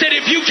 God said,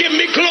 if you give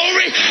me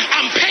glory,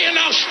 I'm paying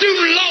off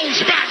student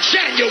loans by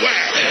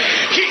January.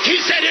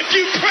 He said, if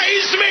you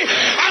praise me,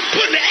 I'm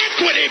putting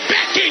equity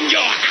back in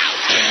your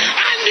house.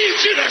 I need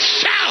you to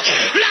shout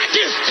like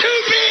it's too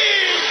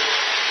big.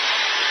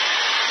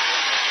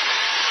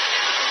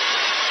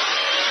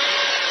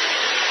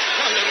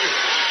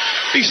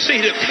 Be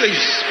seated,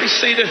 please. Be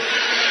seated.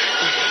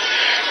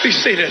 Be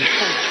seated.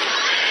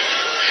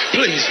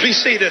 Please, be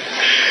seated.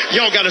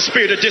 Y'all got a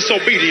spirit of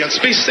disobedience.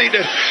 Be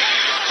seated.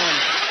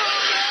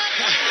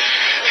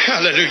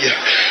 Hallelujah.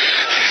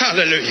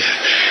 Hallelujah.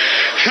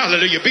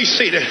 Hallelujah. Be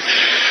seated.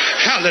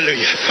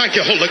 Hallelujah. Thank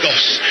you, Holy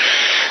Ghost.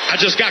 I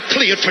just got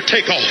cleared for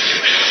takeoff.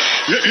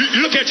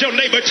 Look at your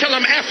neighbor. Tell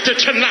him after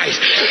tonight,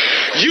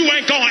 you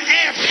ain't going to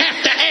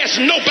have to ask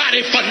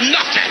nobody for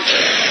nothing.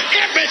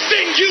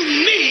 Everything you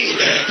need,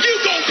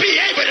 you're going to be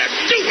able to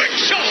do it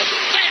yourself.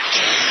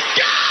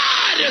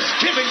 God is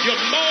giving you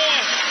more.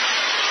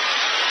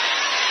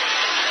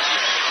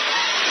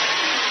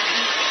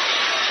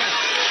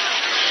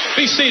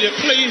 Be seated,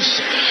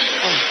 please.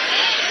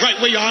 Right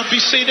where you are, be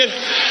seated.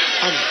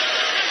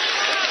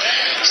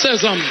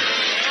 Says,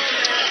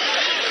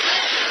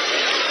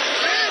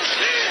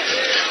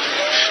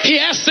 he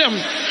asked them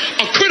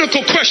a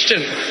critical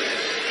question.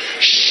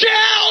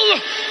 Shall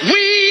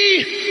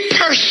we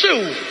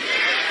pursue?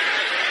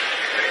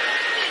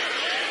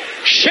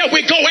 Shall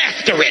we go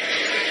after it?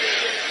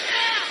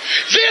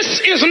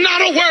 This is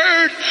not a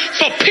word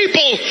for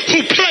people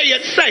who play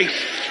it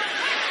safe.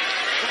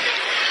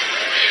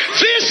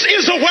 This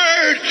is a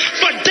word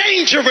for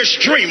dangerous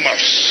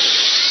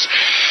dreamers.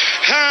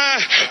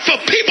 For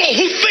people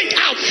who think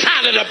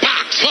outside of the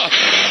box.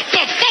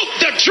 For folk,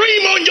 the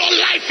dream on your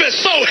life is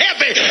so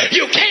heavy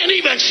you can't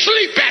even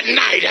sleep at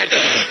night. And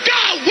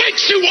God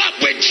wakes you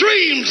up with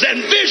dreams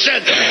and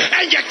visions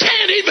and you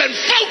can't even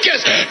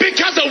focus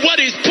because of what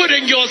he's put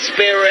in your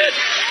spirit.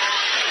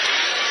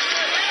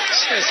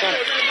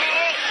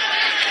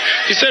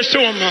 He says to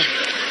him,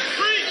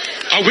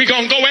 are we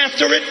going to go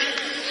after it?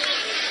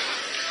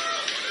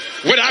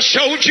 What I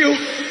showed you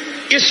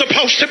is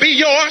supposed to be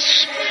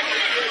yours.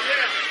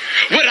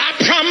 What I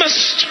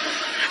promised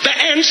the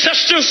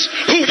ancestors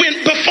who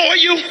went before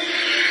you?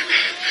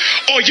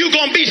 Or you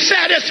gonna be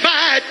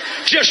satisfied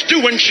just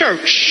doing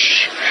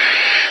church?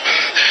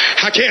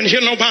 I can't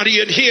hear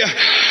nobody in here.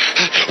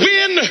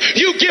 When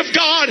you give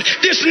God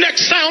this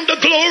next sound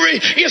of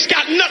glory, it's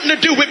got nothing to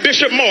do with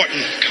Bishop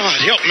Morton. God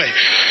help me.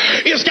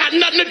 It's got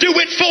nothing to do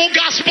with full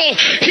gospel.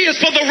 Here's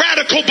for the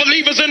radical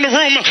believers in the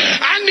room.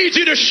 I need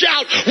you to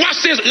shout,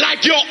 watch this,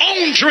 like your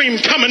own dream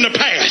coming to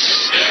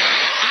pass.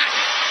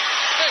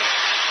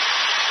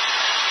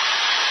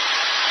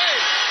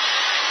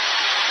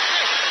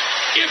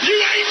 If you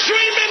ain't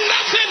dreaming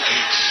nothing,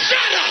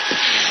 shut up.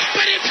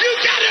 But if you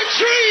got a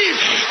dream,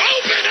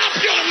 open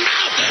up your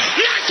mouth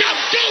like I'm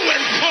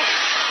doing for.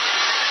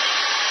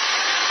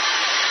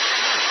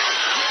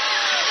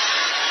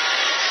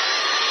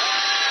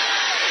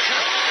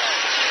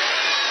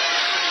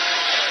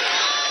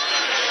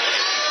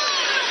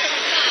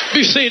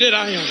 Be seated.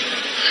 I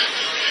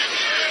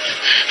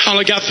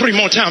only got 3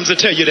 more times to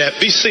tell you that.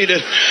 Be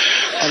seated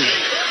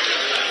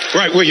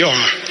right where you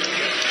are.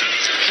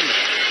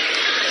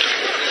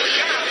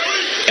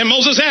 And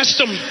Moses asked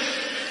them,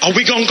 are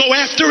we going to go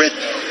after it?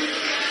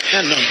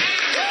 And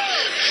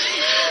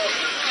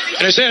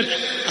they said,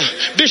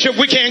 Bishop,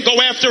 we can't go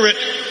after it.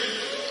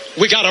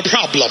 We got a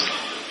problem.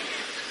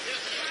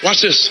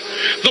 Watch this.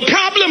 The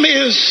problem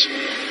is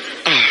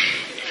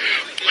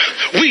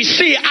we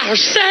see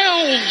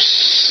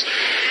ourselves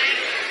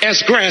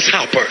as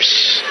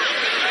grasshoppers.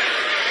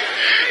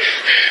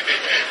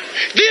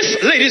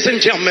 This, ladies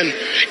and gentlemen,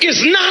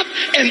 is not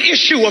an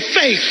issue of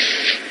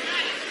faith.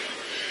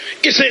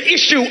 It's an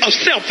issue of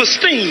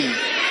self-esteem.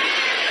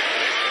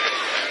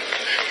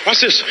 Watch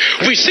this.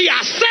 We see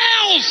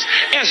ourselves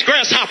as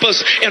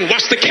grasshoppers, and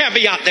watch the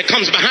caveat that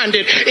comes behind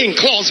it in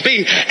clause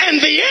B.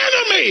 And the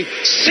enemy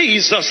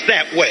sees us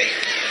that way.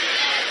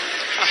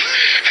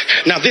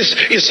 Now this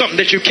is something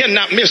that you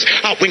cannot miss.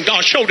 When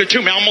God showed it to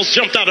me, I almost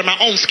jumped out of my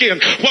own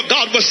skin. What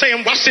God was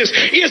saying, watch this,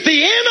 is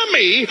the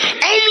enemy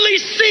only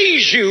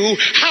sees you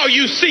how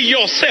you see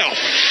yourself.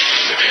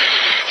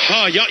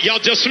 Y'all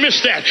just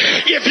missed that.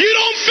 If you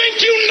don't think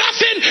you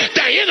nothing,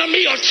 the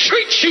enemy will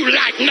treat you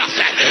like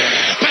nothing.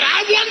 But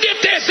I wonder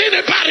if there's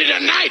anybody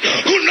tonight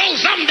who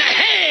knows I'm the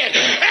head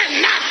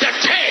and not the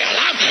tail.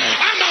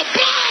 I'm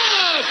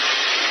above.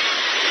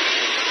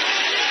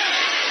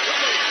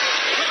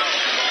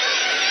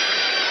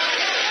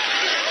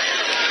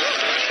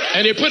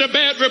 And he put a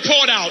bad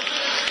report out.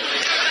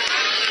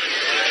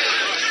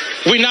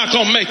 We're not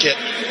going to make it.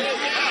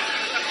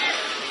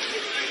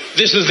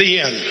 This is the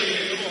end.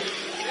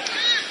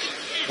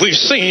 We've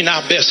seen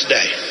our best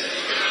day.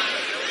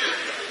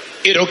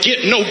 It'll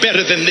get no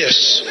better than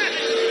this.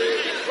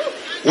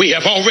 We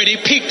have already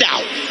peaked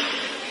out.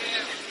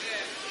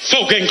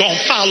 Folk ain't gonna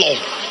follow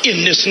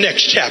in this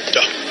next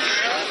chapter.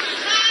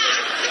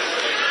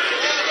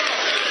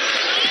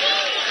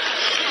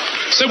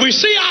 So we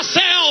see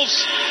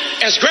ourselves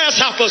as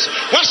grasshoppers.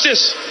 Watch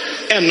this.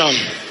 And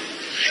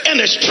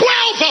there's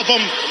 12 of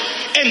them,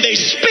 and they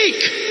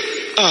speak,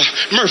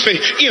 Murphy,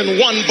 in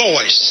one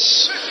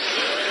voice.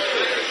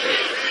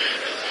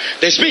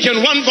 They speak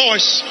in one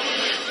voice,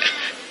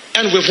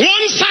 and with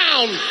one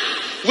sound.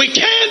 We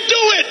can't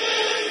do it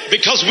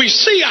because we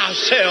see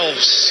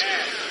ourselves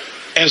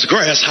as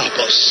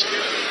grasshoppers.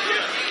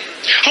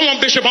 I want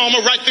Bishop Alma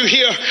right through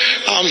here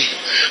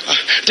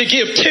to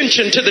give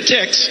tension to the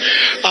text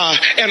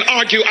and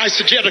argue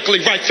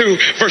eisegetically right through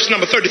verse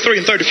number 33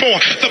 and 34.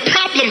 The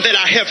problem that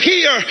I have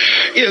here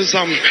is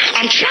I'm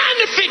trying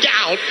to figure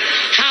out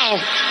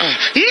how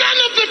none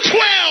of the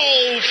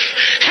 12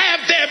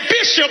 have their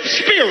bishop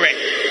spirit.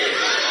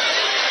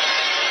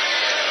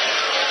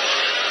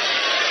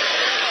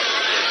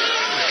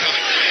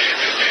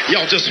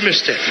 Y'all just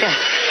missed it.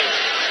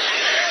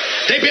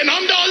 They've been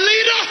under a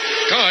leader.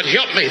 God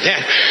help me,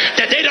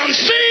 that they done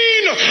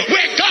seen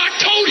where God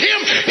told him,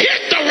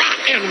 hit the rock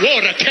and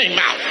water came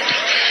out.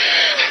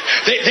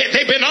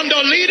 They've been under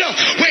a leader.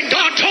 When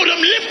God told him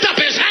lift up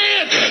his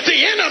hand, the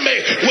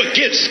enemy would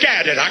get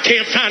scattered. I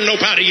can't find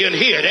nobody in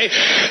here.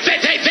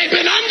 They've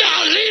been under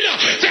a leader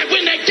that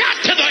when they got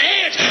to the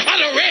edge of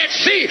the Red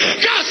Sea,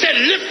 God said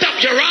lift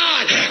up your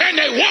rod, and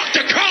they walked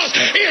across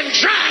in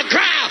dry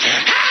ground.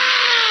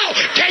 How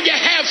can you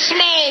have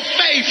small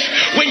faith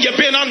when you've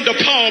been under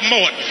Paul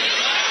Morton?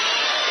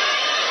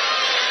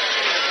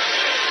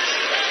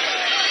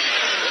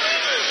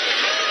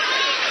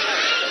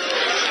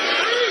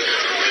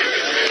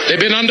 They've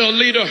been under a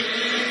leader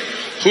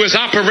who has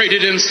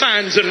operated in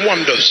signs and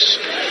wonders,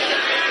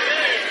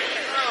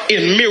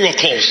 in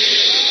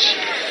miracles,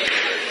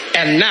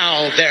 and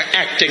now they're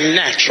acting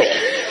natural.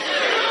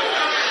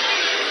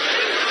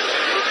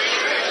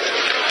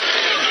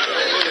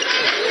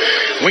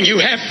 When you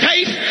have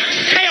faith,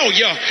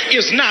 failure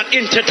is not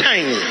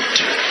entertained.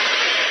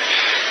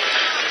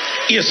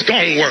 It's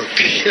gonna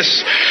work.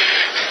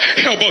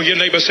 Elbow your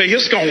neighbor, say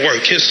it's gonna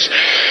work.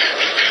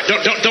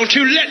 Don't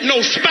you let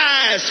no spies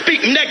lies,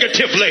 speak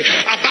negatively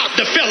about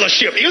the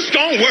fellowship. It's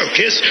going to work.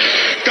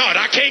 God,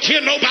 I can't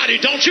hear nobody.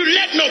 Don't you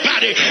let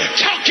nobody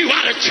talk you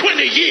out of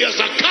 20 years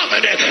of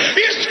covenant.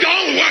 It's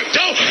going to work.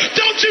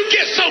 Don't you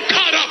get so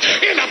caught up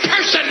in a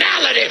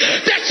personality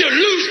that you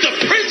lose the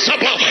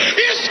principle.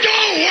 It's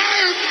going to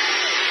work.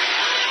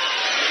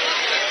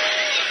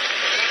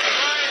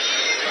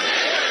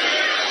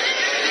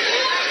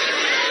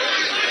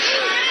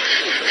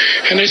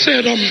 And they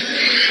said,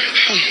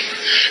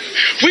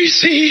 we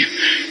see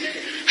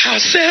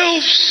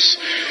ourselves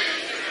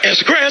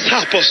as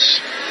grasshoppers.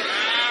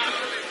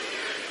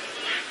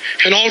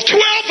 And all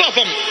 12 of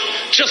them,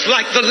 just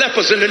like the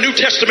lepers in the New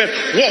Testament,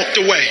 walked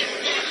away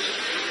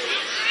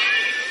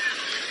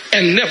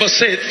and never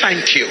said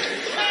thank you.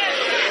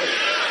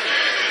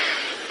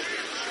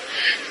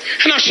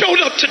 And I showed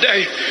up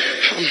today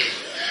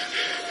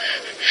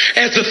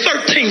as the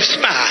 13th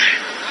spy.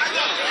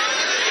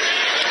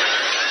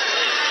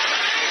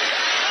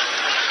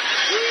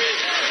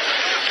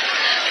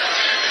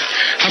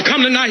 I've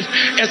come tonight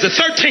as the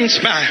 13th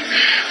spy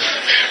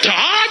to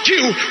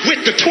argue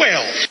with the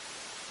 12.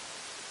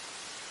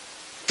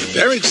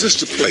 There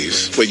exists a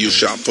place where you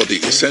shop for the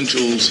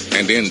essentials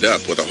and end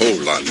up with a whole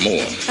lot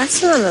more.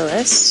 That's on the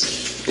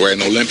list. Where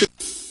an Olympic...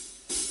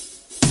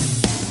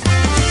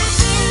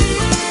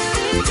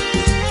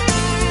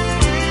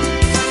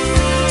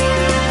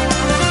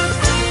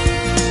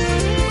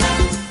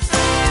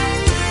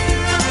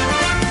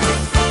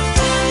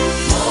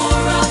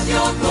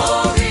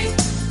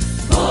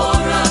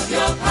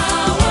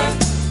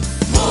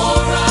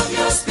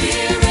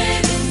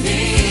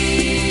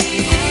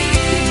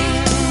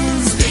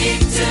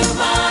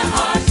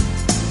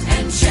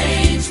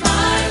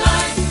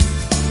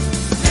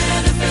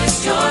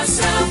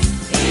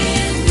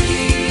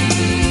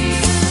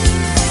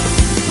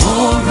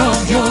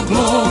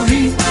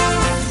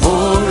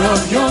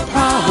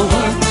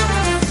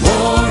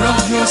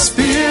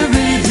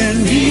 Spirit in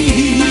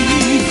me,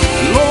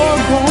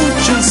 Lord,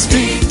 won't you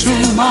speak to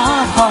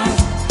my heart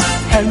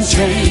and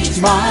change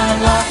my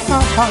life?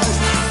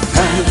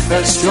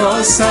 Manifest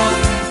yourself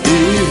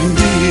in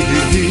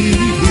me.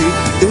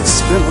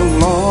 It's been a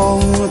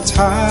long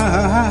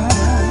time,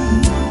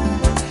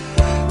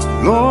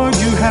 Lord,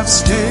 you have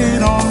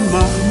stayed on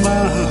my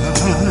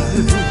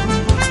mind.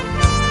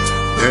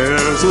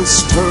 There's a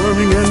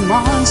stirring in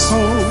my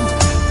soul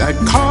that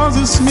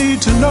causes me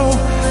to know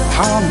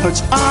how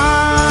much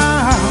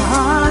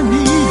I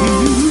need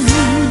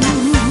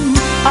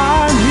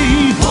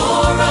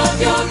more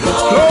of your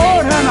glory,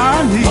 Lord, and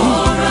I need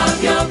more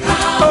of your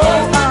power.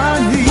 Oh,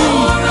 I need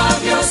more of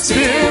your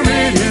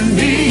spirit in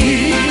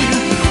me.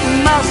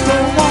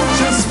 Master, won't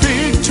you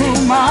speak to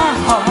my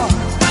heart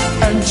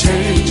and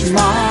change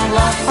my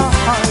life?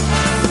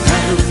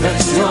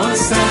 Manifest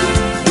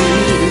yourself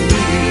in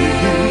me.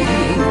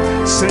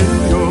 Send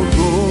your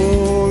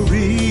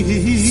glory.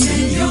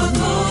 Send your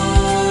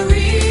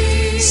glory.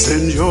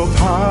 Send your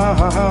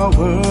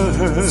power.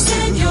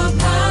 Send your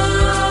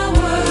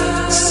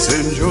power.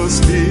 Send your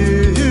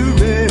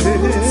spirit.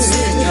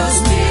 Send your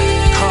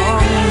spirit.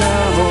 Come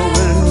now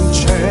and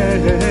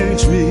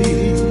change me.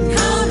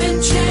 Come and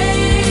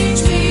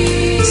change me.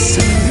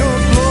 Send your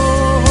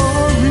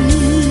glory.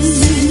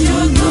 Send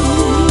your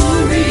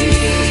glory.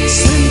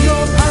 Send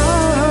your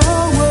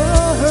power.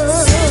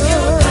 Send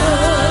your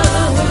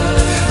power.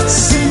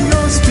 Send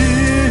your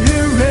spirit.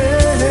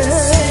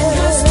 Send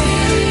your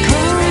spirit.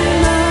 Come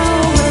now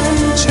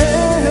and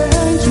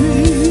change me.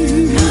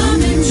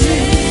 Come and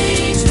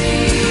change me.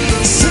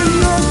 Send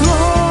your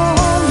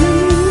glory.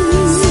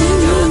 Send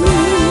your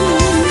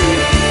glory.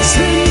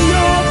 Send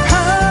your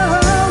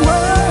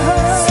power.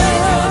 Send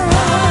your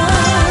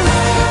power.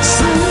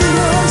 Send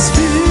your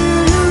spirit.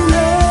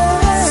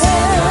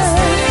 Send your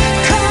spirit.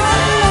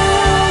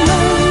 Come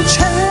and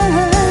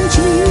change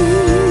me.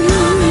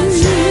 Come and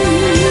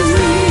change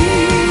me.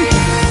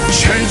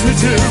 Change me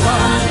till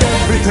I'm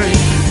everything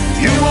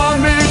you want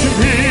me to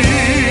be.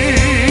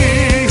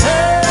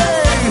 Hey.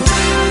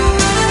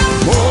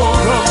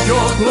 More of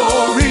your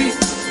glory,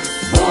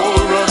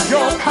 more of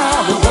your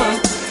power,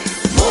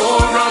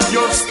 more of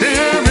your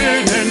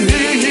spirit in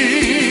me.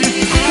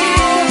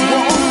 Lord,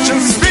 won't you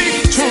speak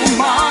to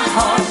my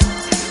heart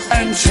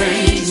and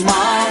change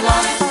my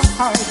life?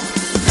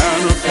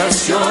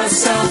 Manifest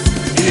yourself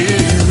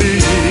in me.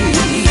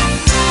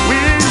 We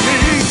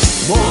need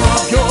more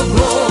of your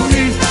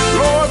glory,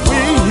 Lord,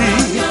 we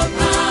need,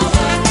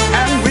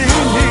 and we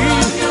need.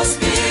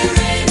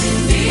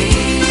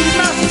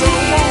 Master,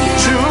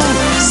 won't you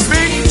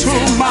speak to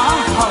my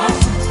heart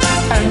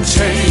and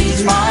change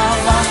my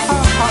life?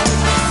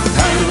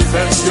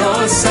 Manifest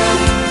yourself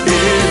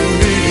in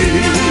me.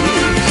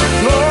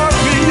 Lord,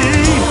 we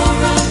need,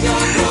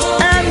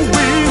 and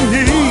we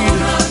need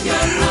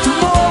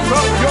more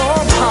of your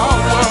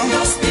power.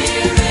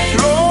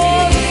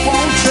 Lord,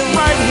 won't you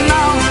right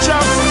now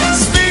just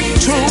speak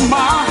to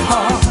my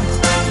heart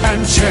and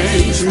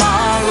change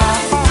my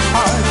life?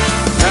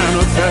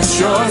 Manifest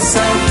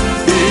yourself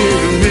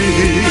in me.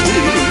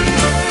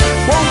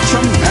 Won't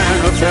you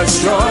manifest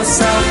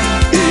yourself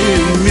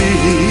in me?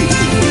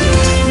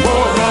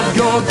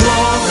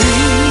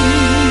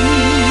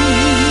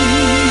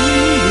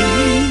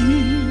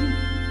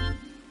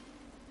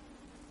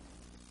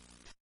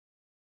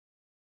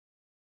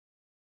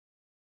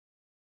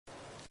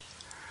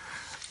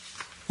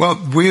 Well,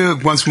 we're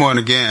once more and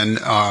again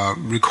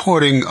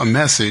recording a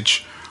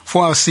message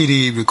for our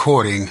CD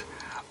recording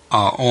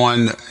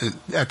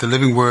at the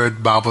Living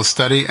Word Bible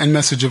Study and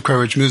Message of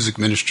Courage Music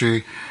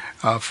Ministry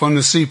from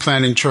the Seed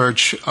Planting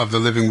Church of the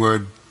Living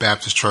Word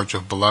Baptist Church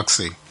of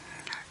Biloxi.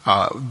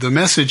 The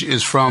message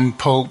is from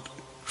Pope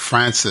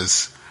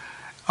Francis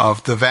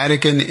of the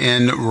Vatican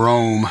in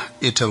Rome,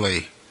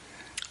 Italy.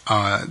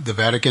 The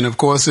Vatican, of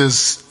course,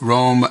 is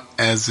Rome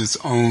as its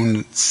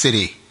own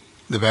city.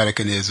 The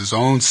Vatican is its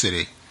own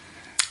city.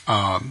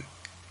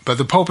 But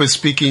the Pope is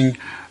speaking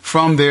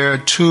from there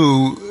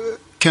to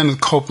Kenneth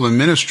Copeland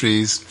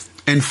Ministries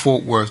in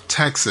Fort Worth,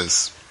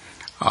 Texas.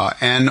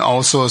 And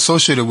also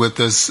associated with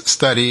this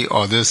study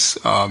or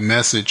this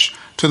message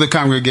to the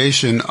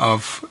congregation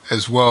of,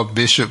 as well,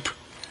 Bishop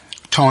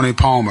Tony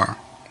Palmer.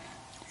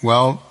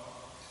 Well,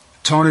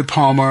 Tony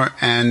Palmer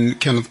and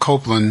Kenneth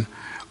Copeland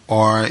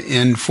are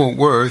in Fort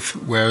Worth,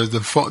 where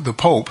the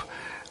Pope,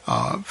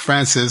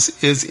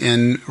 Francis, is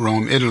in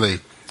Rome, Italy.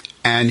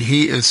 And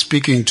he is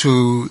speaking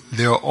to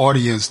their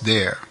audience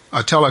there,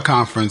 a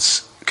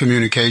teleconference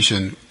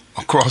communication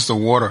across the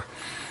water,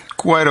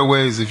 quite a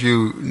ways if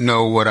you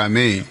know what I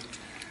mean.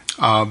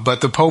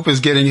 But the Pope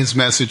is getting his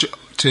message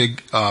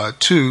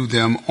to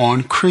them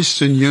on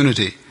Christian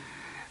unity,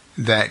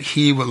 that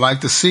he would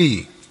like to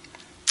see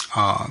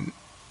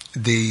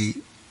the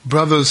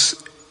brothers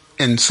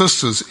and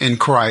sisters in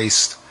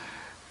Christ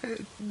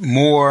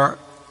more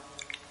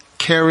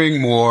caring,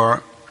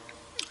 more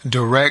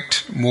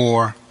direct,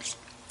 more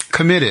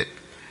committed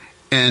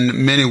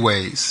in many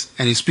ways.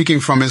 And he's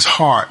speaking from his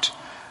heart,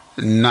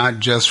 not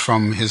just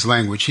from his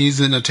language. He's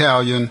an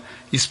Italian.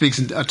 He speaks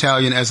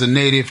Italian as a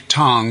native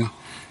tongue.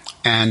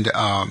 And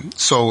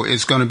so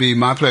it's going to be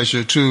my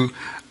pleasure to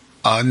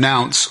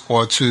announce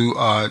or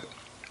to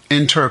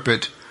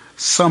interpret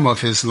some of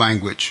his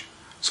language.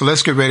 So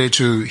let's get ready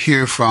to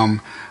hear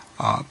from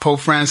Pope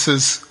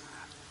Francis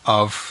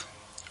of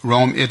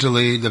Rome,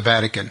 Italy, the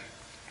Vatican.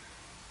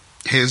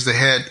 Here's the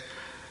head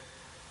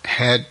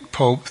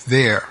Pope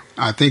there.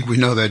 I think we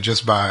know that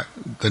just by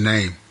the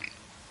name.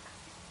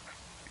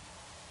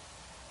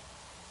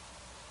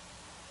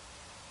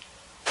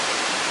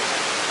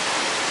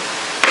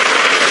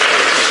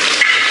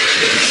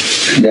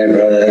 Dear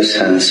brothers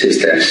and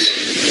sisters,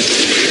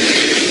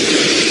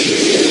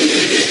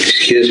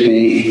 excuse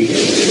me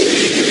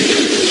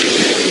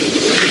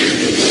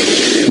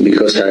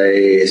because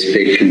I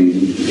speak in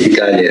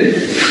Italian,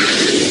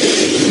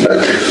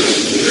 but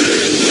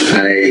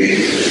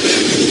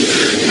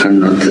I'm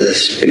not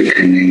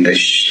speaking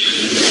English.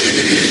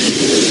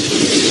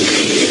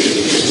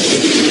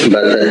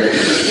 But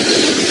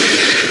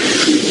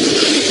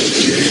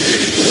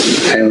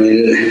I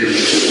will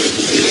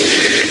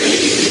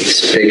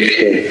speak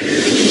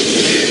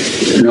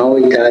no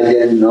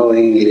Italian, no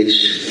English,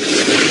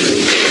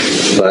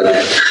 but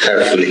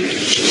carefully.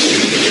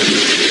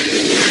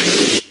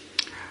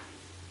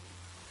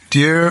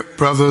 Dear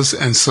brothers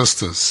and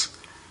sisters,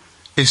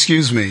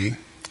 excuse me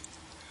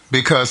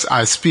because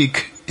I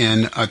speak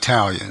in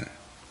Italian,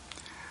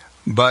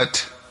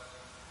 but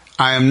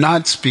I am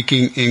not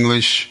speaking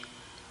English,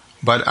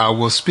 but I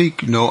will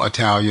speak no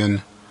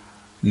Italian,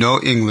 no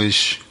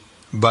English,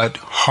 but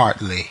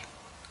heartily.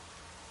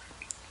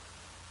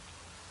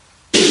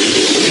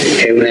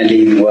 È una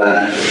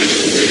lingua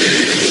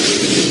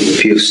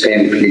più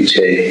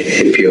semplice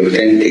e più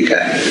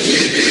autentica.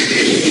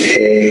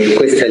 E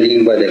questa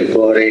lingua del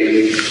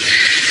cuore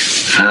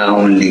ha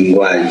un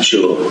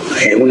linguaggio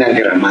e una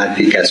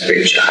grammatica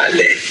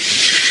speciale.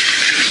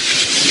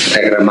 La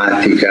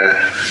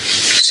grammatica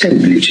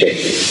semplice.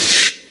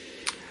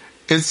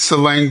 It's a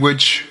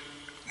language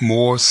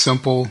more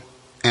simple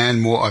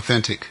and more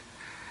authentic.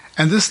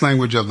 And this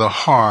language of the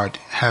heart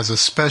has a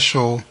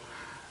special,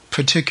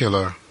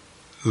 particular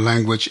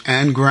language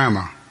and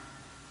grammar.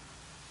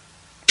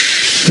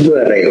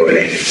 Due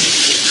regole.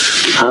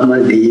 Ama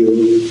Dio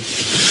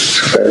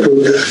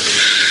soprattutto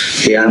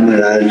e ama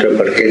l'altro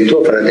perché è il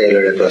tuo fratello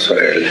e la tua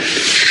sorella.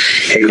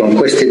 E con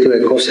queste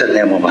due cose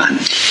andiamo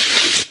avanti.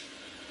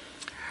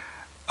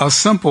 A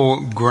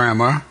simple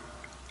grammar,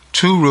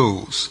 2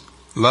 rules.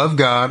 Love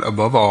God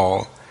above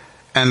all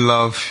and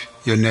love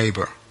your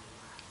neighbor,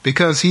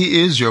 because he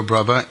is your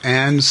brother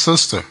and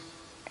sister.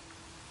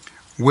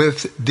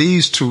 With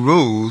these 2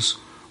 rules,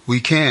 we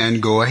can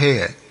go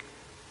ahead.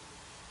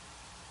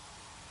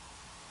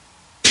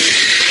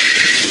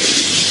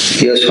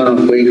 Io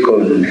sono qui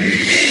con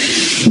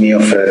mio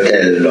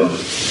fratello,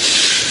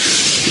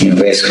 mio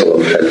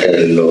vescovo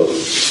fratello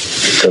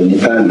Tony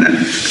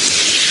Palmer.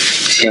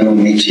 Siamo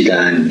amici da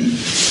anni.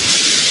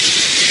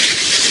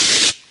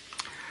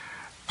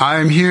 I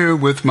am here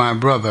with my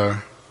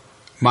brother,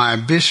 my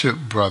bishop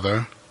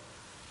brother,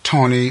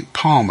 Tony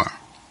Palmer.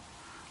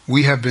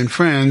 We have been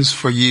friends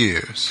for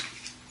years.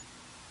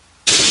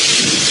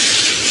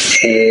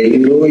 E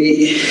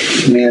lui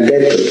mi ha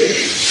detto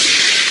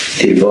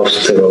che il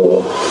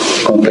vostro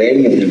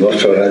convegno, il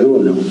vostro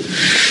raduno,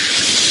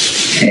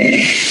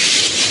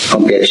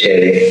 con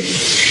piacere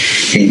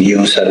vi invio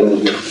un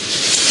saluto.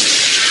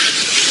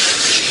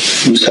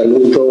 Un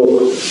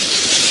saluto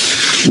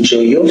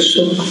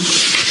gioioso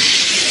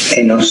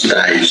e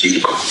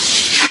nostalgico.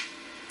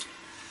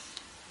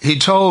 He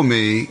told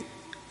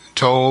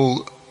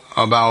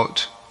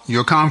about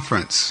your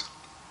conference,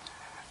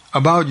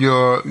 about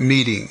your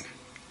meeting,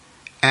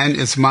 and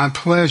it's my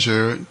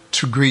pleasure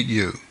to greet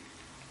you.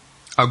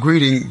 A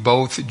greeting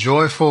both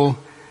joyful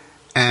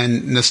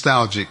and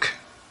nostalgic,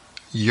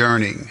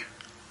 yearning.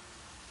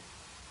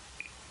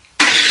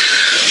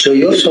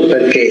 Gioioso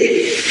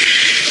perché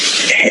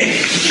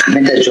a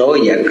me dà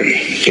gioia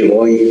che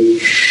voi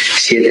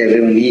siete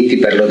riuniti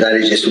per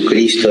lodare Gesù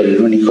Cristo,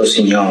 l'unico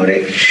Signore,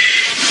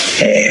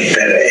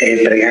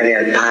 per pregare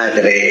al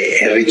Padre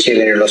e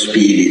ricevere lo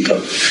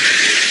Spirito.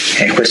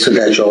 E questo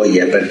dà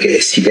gioia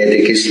perché si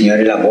vede che il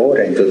Signore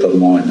lavora in tutto il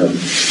mondo.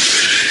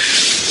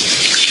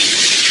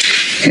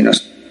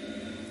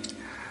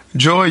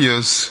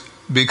 Joyous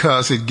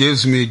because it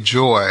gives me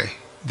joy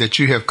that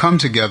you have come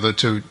together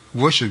to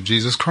worship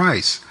Jesus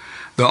Christ,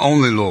 the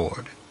only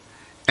Lord,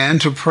 and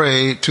to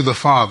pray to the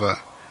Father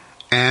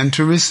and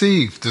to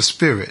receive the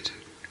Spirit.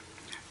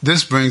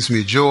 This brings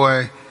me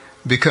joy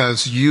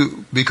because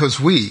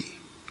we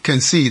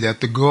can see that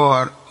the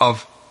God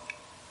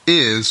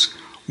is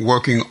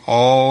working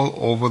all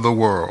over the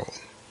world.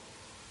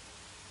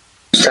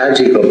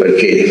 Nostalgico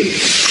perché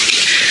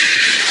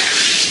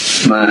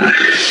ma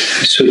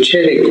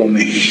succede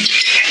come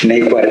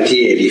nei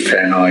quartieri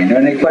fra noi, no?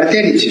 Nei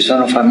quartieri ci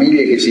sono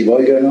famiglie che si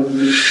vogliono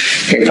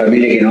e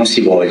famiglie che non si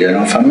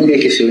vogliono, famiglie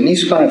che si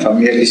uniscono e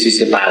famiglie che si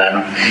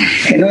separano,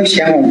 e noi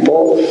siamo un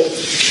po',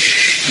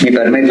 mi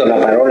permetto la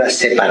parola,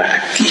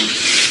 separati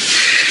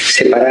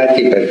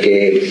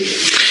perché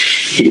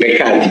i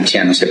peccati ci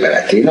hanno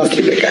separati, i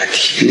nostri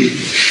peccati.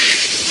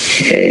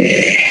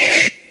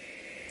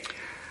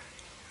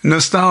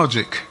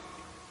 Nostalgic,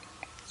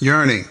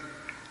 yearning,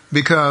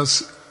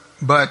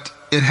 but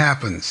it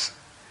happens.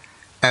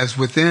 As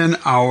within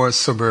our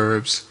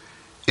suburbs,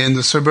 in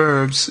the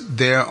suburbs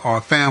there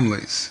are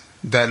families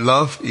that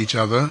love each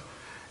other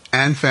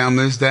and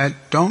families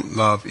that don't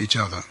love each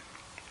other.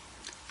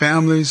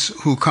 Families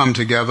who come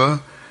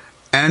together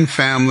and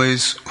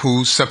families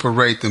who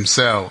separate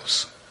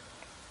themselves.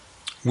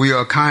 We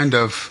are kind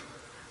of,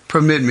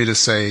 permit me to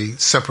say,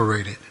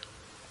 separated.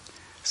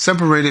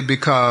 Separated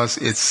because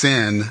it's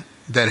sin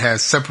that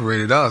has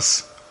separated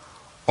us,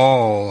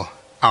 all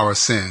our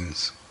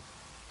sins.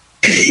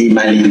 I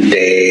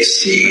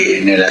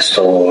malintesi nella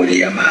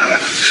storia, ma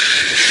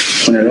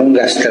una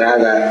lunga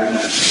strada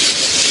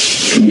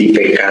di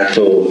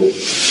peccato.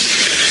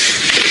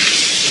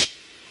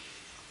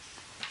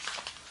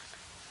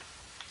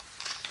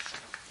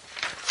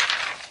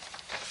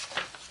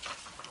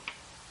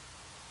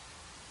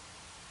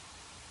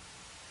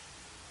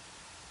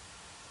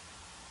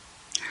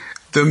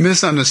 The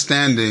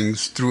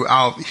misunderstandings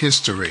throughout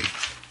history.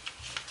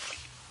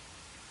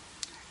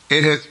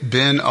 It has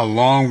been a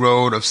long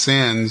road of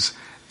sins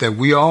that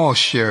we all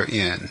share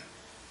in.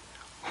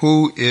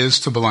 Who is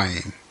to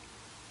blame?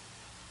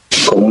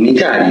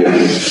 Comunitario.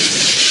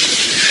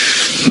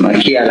 Ma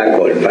chi ha la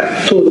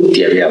colpa?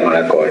 Tutti abbiamo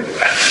la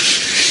colpa.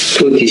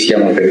 Tutti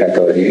siamo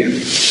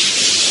peccatori.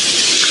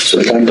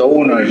 Soltanto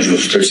uno è il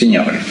giusto, il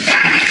Signore.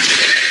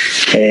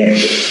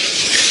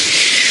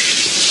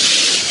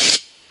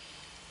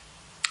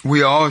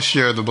 We all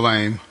share the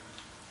blame.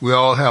 We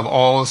all have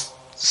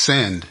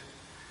sinned.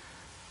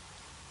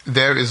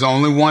 There is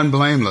only one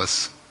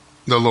blameless,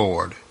 the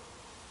Lord.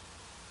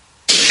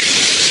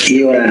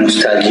 Io ho la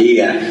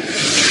nostalgia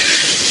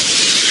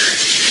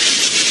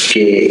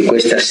che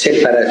questa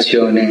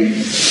separazione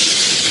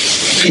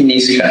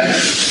finisca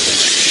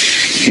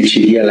e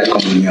ci dia la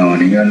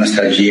comunione. Io ho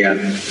nostalgia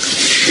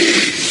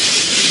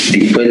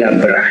di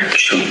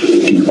quell'abbraccio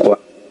di qua.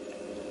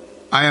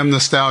 I am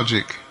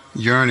nostalgic,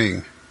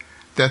 yearning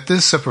that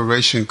this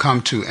separation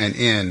come to an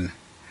end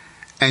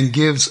and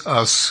gives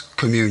us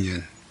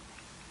communion.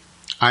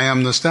 I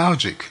am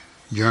nostalgic,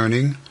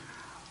 yearning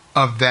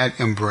of that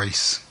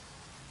embrace.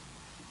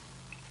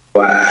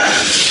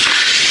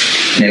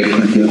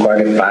 Nel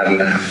quale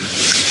parla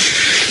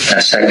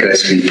la Sacra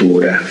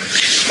Scrittura,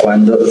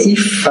 quando i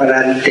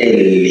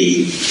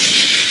fratelli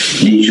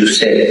di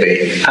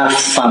Giuseppe,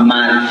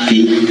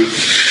 affamati,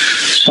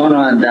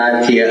 sono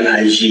andati a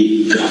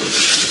Egitto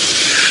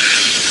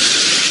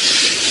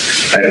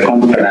per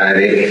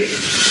comprare,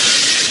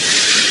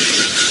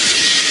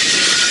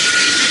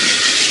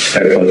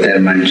 per poter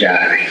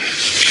mangiare,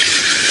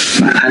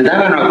 ma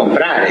andavano a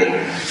comprare,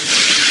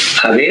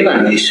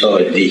 avevano i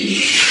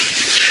soldi,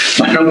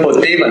 ma non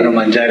potevano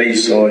mangiare i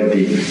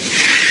soldi.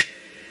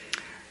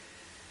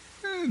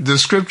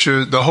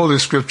 The Holy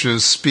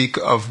Scriptures speak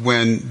of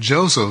when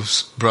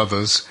Joseph's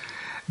brothers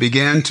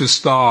began to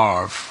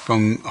starve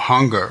from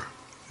hunger.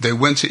 They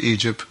went to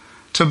Egypt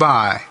to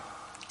buy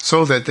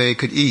so that they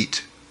could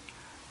eat.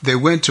 They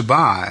went to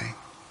buy.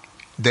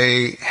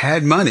 They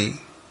had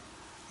money,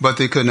 but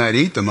they could not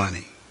eat the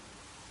money.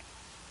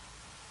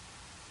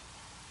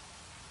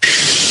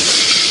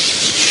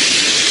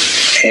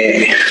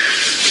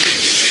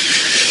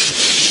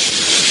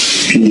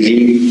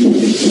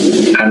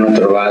 Lì hanno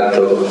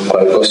trovato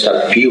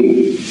qualcosa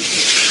più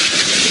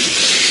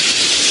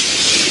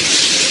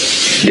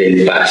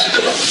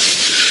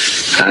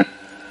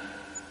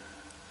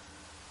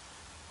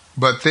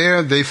But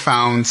there they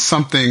found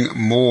something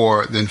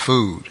more than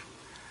food.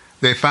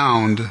 They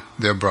found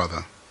their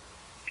brother.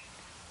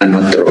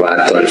 Hanno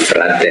trovato il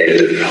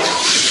fratello.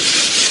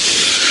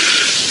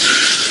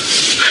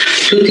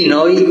 Tutti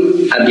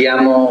noi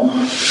abbiamo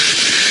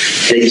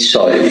dei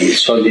soldi, i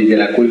soldi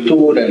della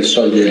cultura, i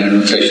soldi della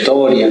nostra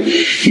storia,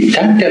 di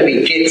tante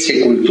ricchezze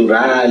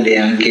culturali,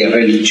 anche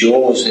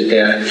religiose,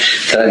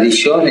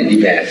 tradizioni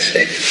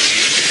diverse.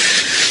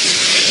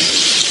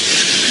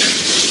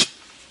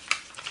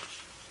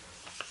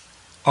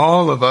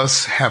 All of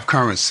us have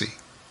currency,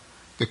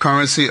 the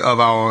currency of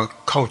our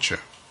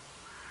culture,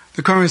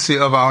 the currency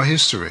of our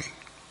history.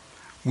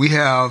 We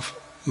have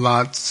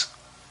lots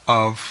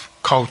of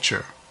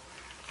culture,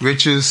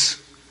 riches,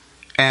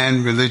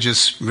 and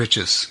religious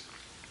riches.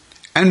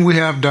 And we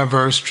have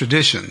diverse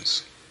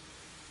traditions.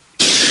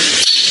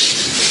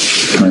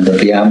 Noi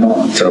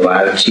dobbiamo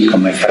trovarci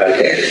come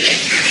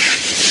fratelli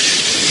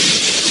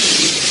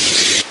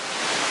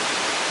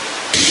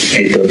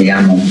e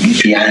dobbiamo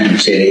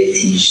piangere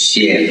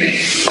insieme,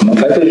 come ha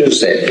fatto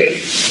Giuseppe,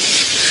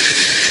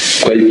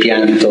 quel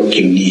pianto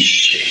che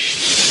unisce,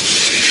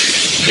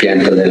 il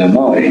pianto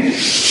dell'amore.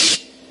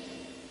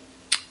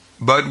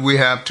 But we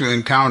have to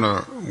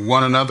encounter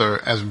one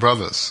another as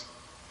brothers.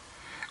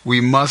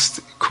 We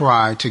must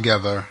cry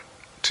together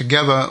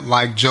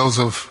like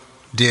Joseph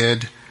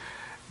did.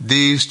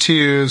 These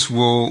tears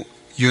will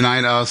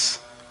unite us,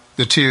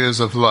 the tears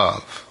of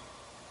love.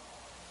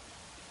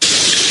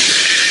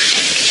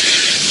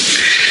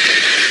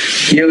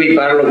 Io vi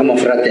parlo come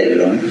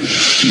fratello.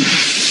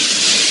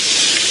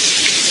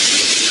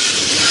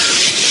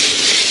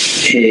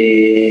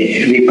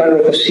 E vi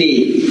parlo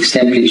così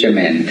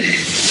semplicemente,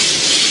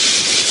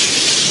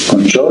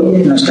 con gioia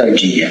e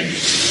nostalgia.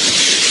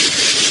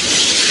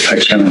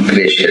 Facciamo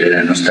crescere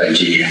la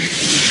nostalgia.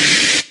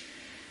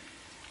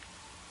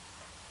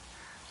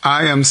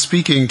 I am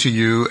speaking to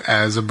you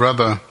as a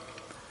brother.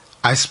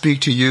 I speak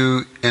to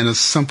you in a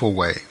simple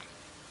way,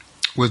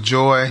 with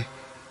joy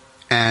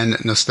and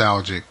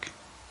nostalgic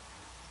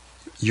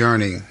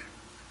yearning.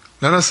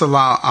 Let us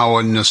allow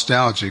our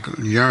nostalgic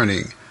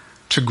yearning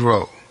to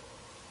grow.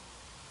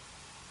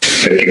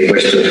 Perché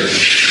questo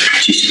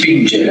ci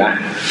spingerà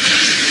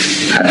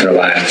a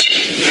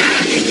trovarci,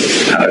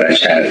 a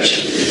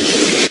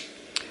abbracciarci.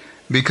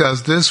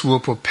 Because this will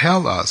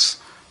propel us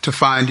to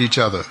find each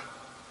other,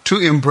 to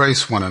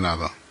embrace one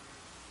another.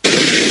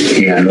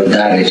 E a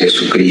lodare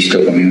Gesù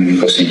Cristo come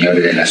unico Signore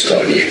della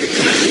storia.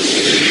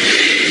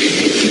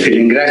 Vi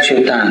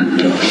ringrazio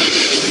tanto.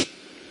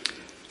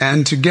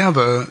 And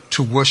together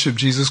to worship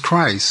Jesus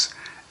Christ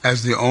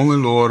as the only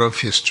Lord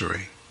of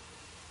history.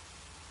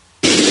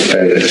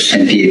 Per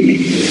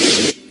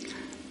sentirmi.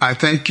 I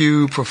thank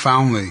you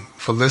profoundly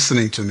for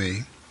listening to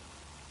me.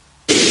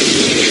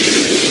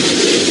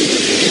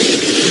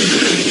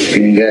 Vi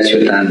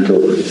ringrazio tanto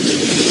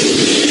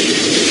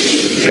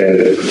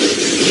per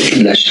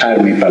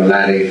lasciarmi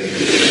parlare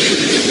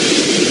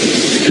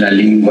la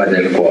lingua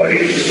del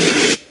cuore.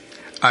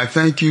 I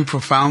thank you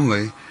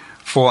profoundly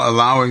for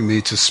allowing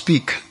me to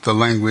speak the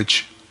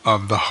language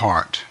of the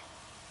heart.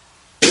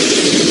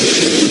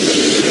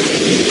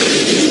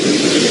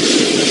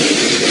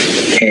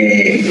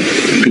 E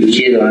vi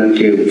chiedo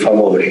anche un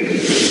favore,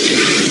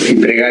 di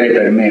pregare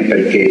per me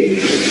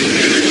perché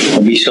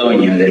ho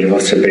bisogno delle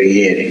vostre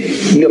preghiere.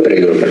 Io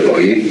prego per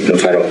voi, lo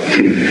farò,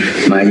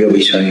 ma io ho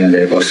bisogno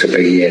delle vostre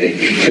preghiere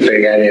e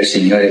pregare al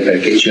Signore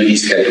perché ci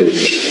unisca a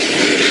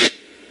tutti.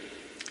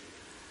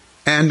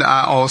 And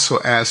I also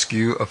ask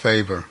you a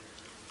favor.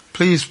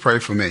 Please pray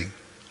for me,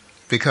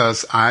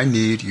 because I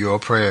need your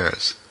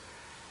prayers.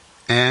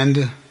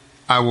 And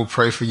I will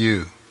pray for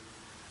you.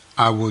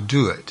 I will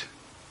do it.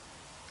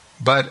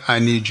 But I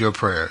need your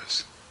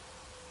prayers.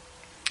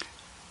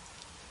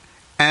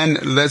 And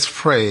let's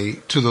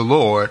pray to the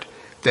Lord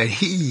that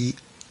He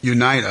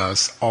unite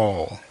us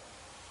all.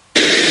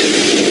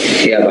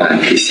 E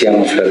avanti,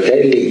 siamo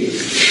fratelli,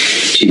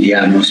 ci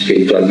diamo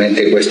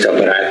spiritualmente questo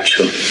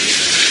abbraccio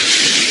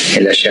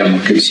e lasciamo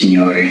che il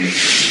Signore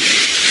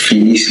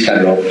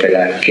finisca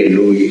l'opera che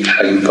Lui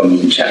ha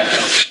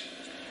incominciato.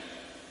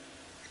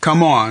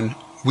 Come on,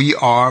 we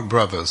are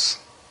brothers.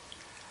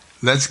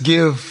 Let's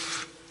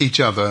give each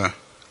other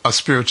a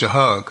spiritual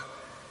hug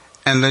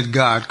and let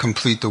God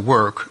complete the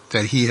work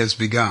that He has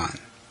begun.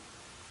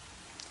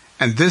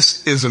 And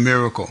this is a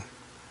miracle.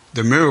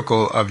 The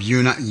miracle of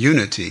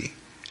unity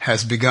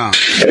has begun.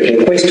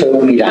 Perché questo è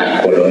un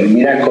miracolo, il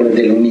miracolo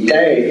dell'unità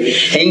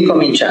è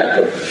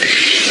incominciato.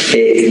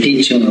 E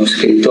dice uno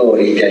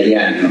scrittore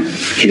italiano,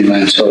 il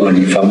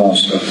Manzoni,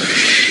 famoso,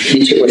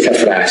 dice questa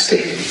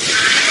frase.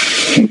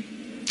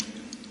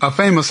 A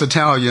famous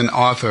Italian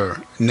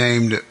author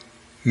named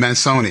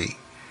Manzoni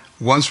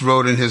once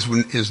wrote in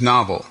his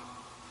novel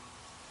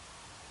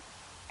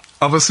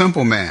of a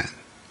simple man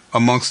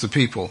amongst the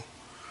people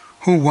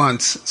who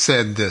once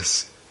said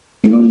this.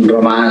 In un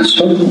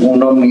romanzo,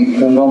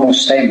 un uomo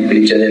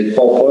semplice del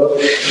popolo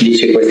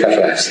dice questa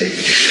frase.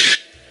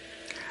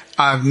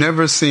 I've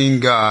never seen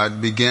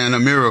God begin a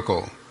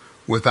miracle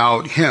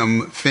without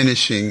him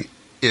finishing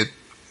it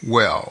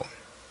well.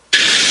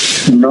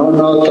 Non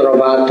ho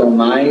trovato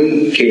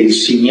mai che il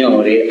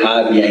Signore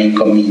abbia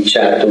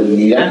incominciato un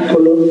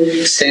miracolo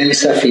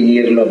senza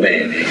finirlo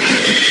bene.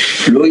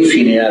 Lui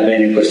finirà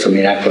bene questo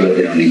miracolo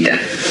dell'unità.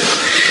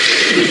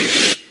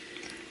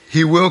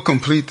 He will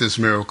complete this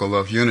miracle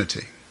of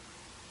unity.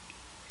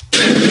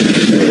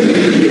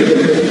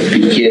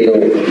 Vi chiedo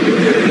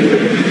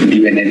di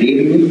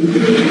benedirmi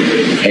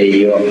e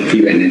io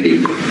vi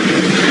benedico,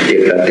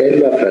 di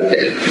fratello a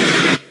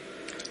fratello.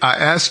 I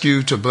ask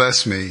you to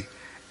bless me,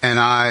 and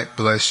I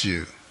bless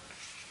you.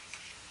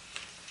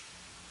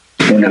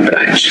 Un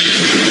abbraccio.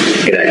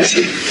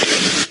 Grazie.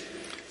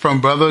 From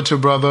brother to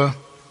brother,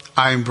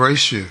 I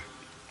embrace you.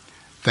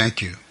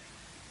 Thank you.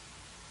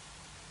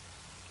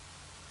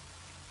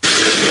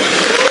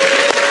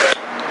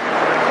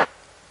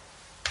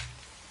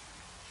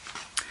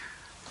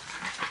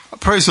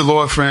 Praise the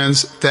Lord,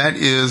 friends. That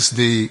is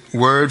the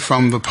word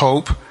from the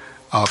Pope,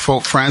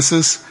 Pope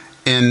Francis,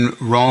 in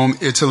Rome,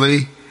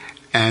 Italy,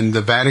 and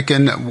the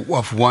Vatican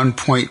of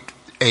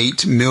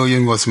 1.8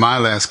 million was my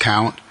last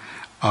count.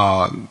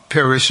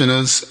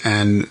 Parishioners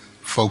and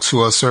folks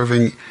who are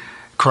serving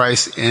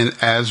Christ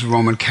as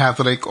Roman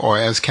Catholic or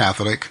as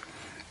Catholic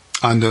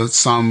under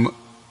some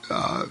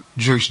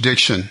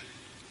jurisdiction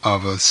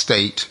of a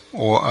state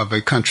or of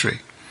a country.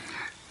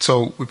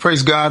 So we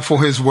praise God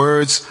for his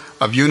words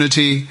of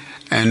unity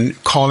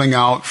and calling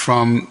out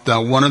from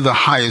one of the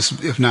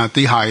highest, if not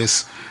the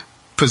highest,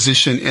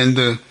 position in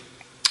the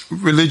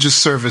religious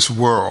service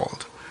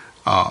world.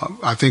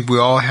 I think we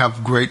all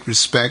have great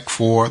respect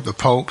for the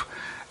Pope,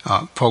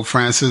 Pope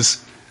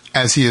Francis,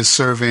 as he is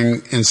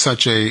serving in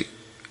such a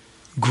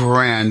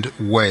grand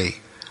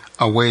way,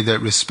 a way that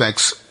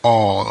respects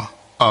all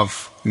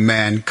of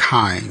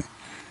mankind.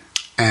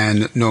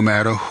 And no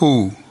matter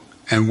who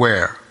and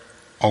where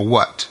or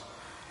what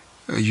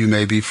you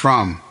may be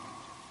from,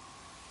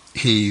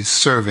 he's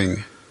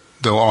serving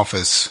the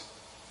office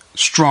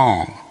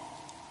strong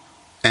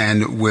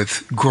and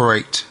with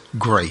great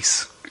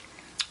grace.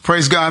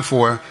 Praise God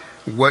for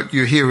what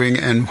you're hearing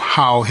and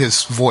how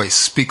his voice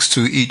speaks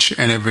to each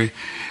and every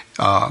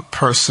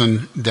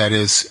person that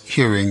is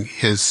hearing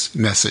his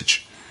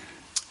message.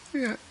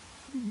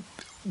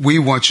 We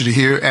want you to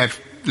hear at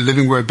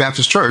Living Word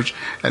Baptist Church,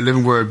 at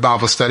Living Word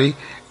Bible Study,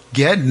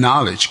 get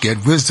knowledge,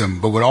 get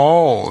wisdom, but with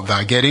all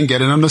thy getting,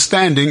 get an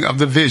understanding of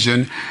the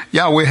vision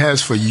Yahweh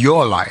has for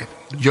your life,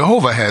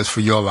 Jehovah has for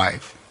your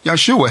life,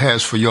 Yeshua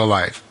has for your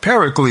life,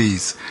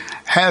 Pericles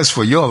has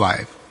for your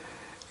life.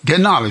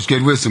 Get knowledge,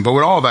 get wisdom, but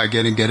with all thy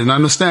getting, get an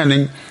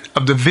understanding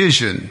of the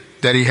vision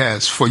that he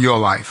has for your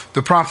life,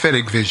 the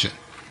prophetic vision,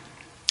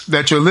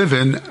 that your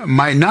living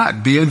might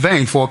not be in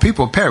vain, for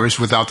people perish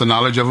without the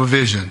knowledge of a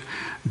vision.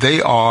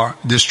 They are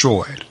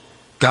destroyed.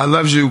 God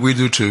loves you. We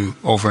do too.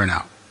 Over and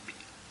out.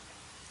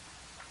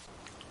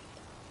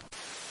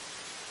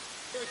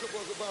 Jacob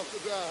was about to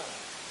die.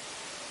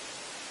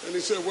 And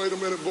he said, wait a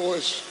minute,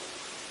 boys.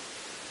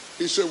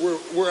 He said,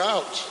 we're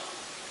out.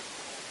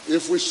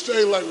 If we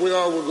stay like we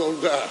are, we're going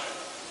to die.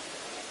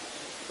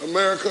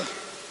 America,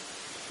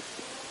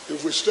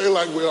 if we stay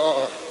like we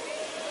are,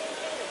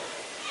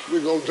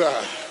 we're going to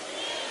die.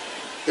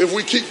 If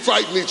we keep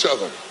fighting each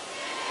other,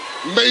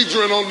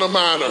 majoring on the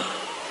minor,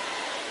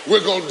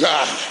 we're going to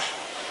die.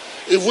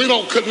 If we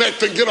don't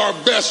connect and get our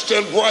best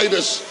and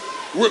brightest,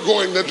 we're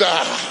going to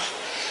die.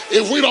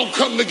 If we don't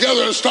come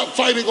together and stop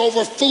fighting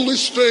over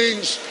foolish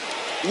things,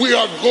 we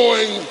are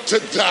going to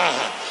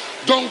die.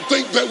 Don't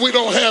think that we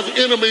don't have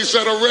enemies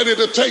that are ready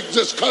to take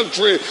this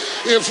country.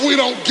 If we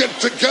don't get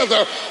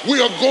together,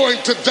 we are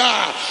going to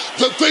die.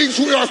 The things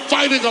we are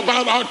fighting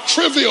about are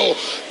trivial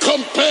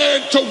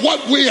compared to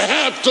what we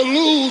have to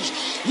lose.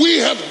 We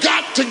have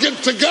got to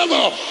get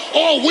together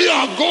or we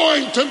are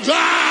going to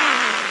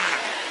die.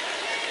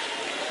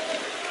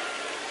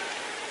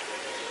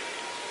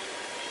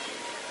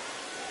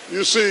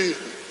 You see,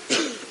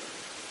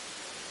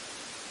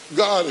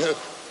 God had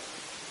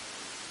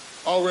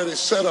already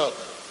set up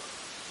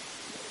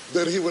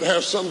that he would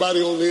have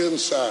somebody on the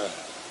inside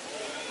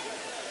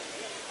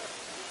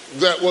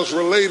that was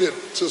related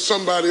to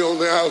somebody on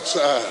the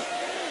outside.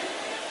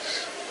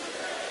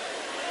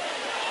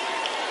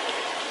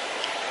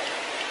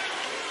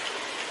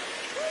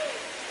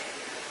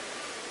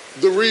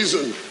 The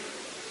reason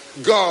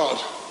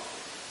God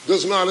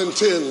does not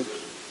intend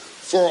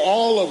for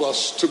all of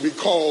us to be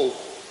called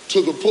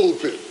to the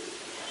pulpit.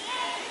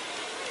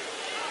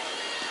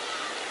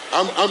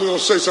 I'm going to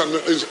say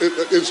something.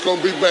 It's going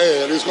to be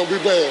bad. It's going to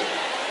be bad.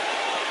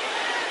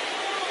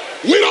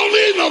 We don't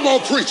need no more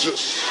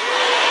preachers.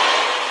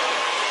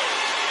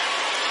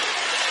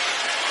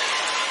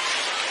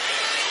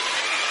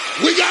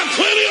 We got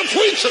plenty of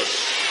preachers.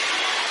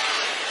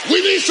 We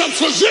need some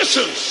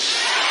physicians.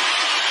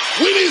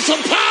 We need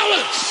some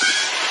pilots.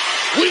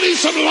 We need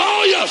some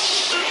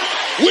lawyers.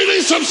 We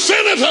need some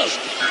senators.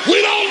 We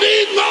don't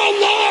need no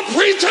more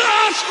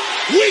preachers.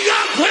 We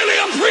got plenty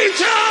of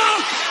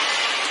preachers.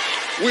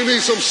 We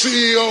need some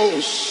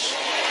CEOs.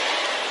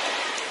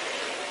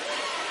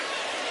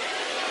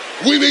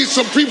 We need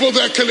some people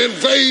that can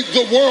invade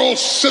the world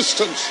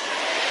systems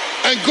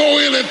and go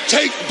in and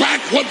take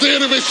back what the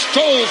enemy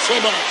stole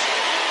from us.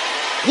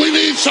 We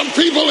need some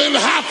people in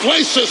high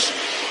places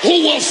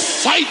who will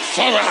fight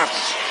for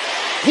us.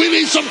 We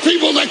need some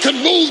people that can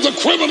move the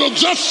criminal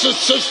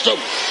justice system,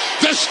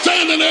 that's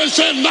standing there and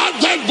saying, not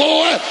that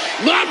boy,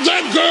 not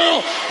that girl,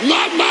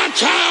 not my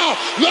child,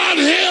 not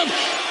him.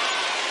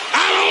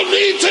 I don't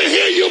need to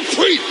hear you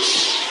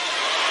preach.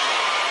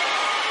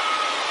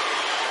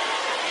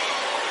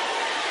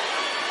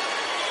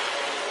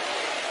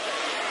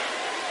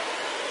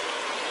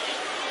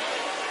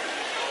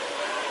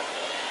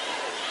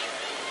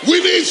 We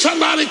need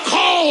somebody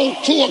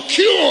called to a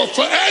cure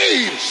for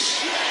AIDS,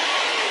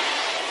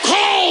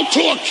 called to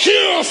a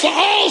cure for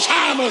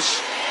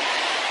Alzheimer's.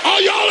 Oh,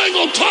 y'all ain't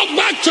gonna talk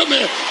back to me.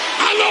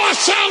 I know I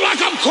sound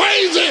like I'm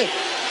crazy,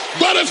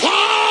 but if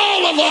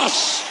all of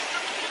us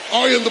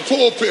are in the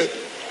pulpit,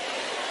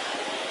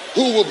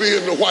 who will be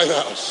in the White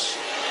House?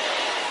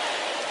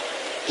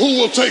 Who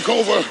will take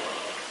over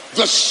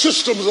the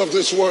systems of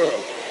this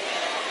world?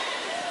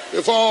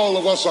 If all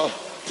of us are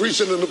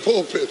preaching in the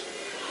pulpit,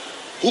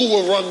 who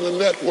will run the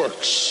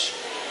networks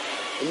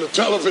and the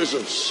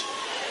televisions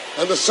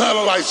and the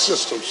satellite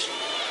systems?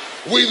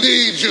 We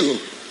need you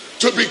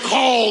to be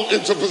called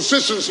into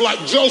positions like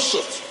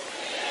Joseph,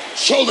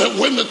 so that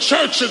when the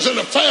church is in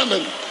a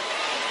famine,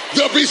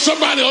 there'll be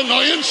somebody on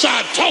the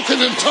inside talking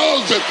in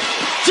tongues and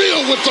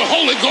filled with the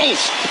Holy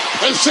Ghost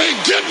and saying,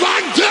 get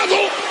back,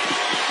 devil!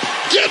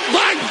 Get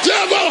back,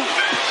 devil!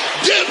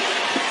 Get...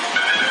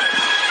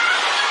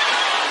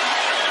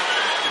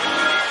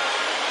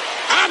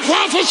 I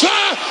prophesy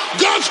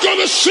God's going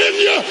to send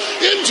you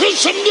into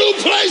some new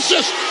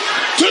places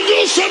to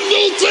do some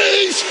new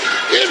things.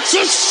 It's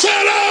a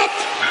setup.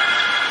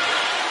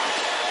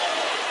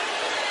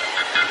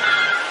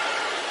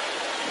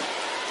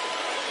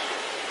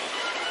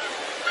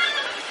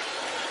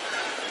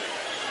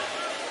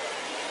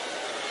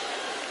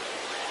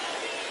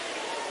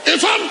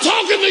 If I'm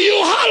talking to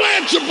you,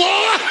 holler at your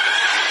boy.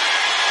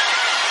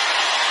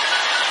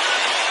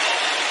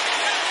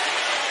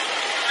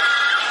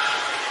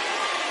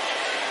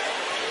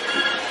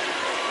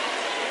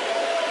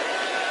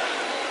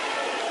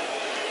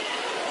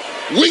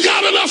 We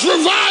got enough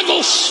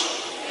revivals.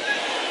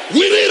 We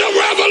need a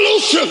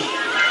revolution.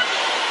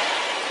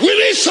 We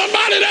need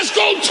somebody that's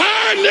going to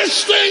turn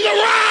this thing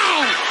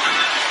around.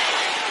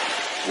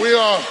 We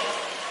are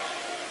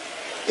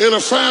in a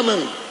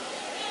famine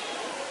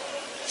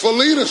for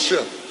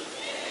leadership.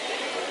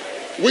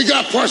 We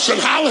got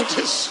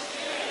personalities,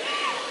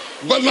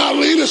 but not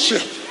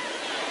leadership.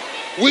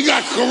 We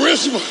got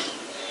charisma,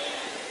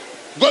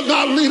 but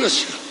not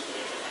leadership.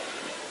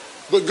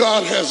 But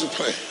God has a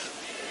plan.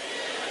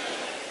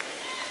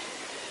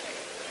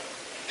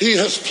 He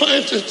has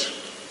planted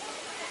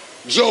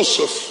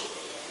Joseph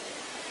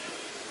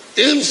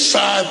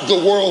inside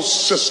the world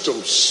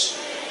systems.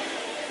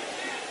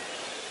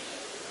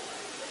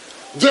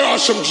 There are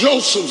some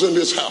Josephs in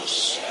this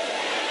house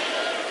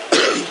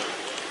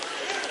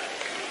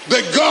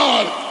that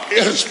God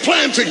is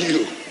planting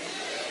you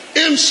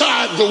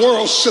inside the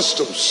world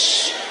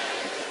systems.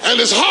 And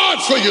it's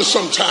hard for you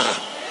sometimes.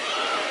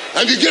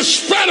 And you get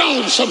spat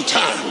on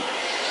sometimes.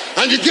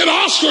 And you get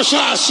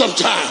ostracized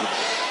sometimes.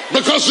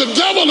 Because the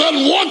devil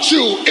doesn't want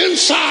you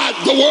inside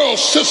the world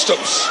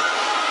systems.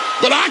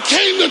 But I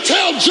came to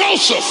tell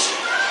Joseph,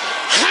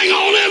 hang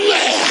on in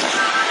there.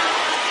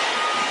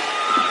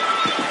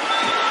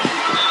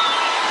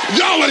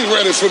 Y'all ain't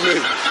ready for me.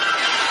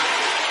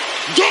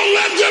 Don't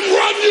let them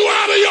run you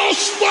out of your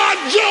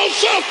spot,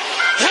 Joseph.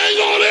 Hang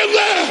on in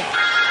there.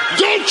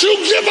 Don't you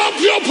give up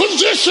your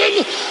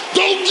position.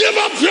 Don't give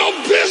up your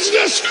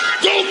business.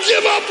 Don't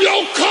give up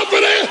your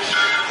company.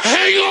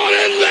 Hang on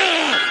in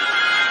there.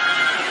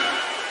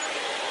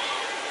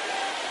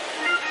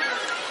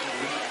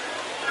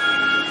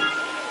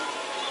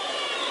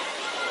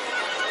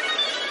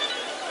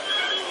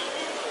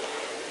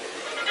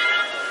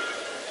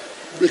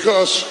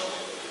 Because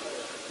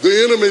the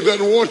enemy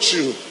doesn't want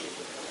you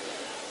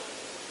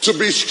to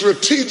be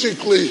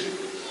strategically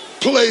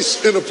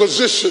placed in a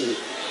position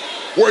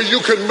where you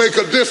can make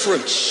a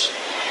difference.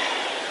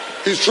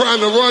 He's trying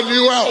to run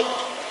you out.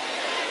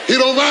 He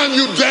don't mind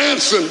you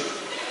dancing.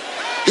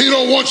 He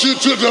don't want you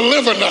to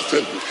deliver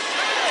nothing.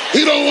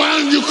 He don't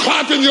mind you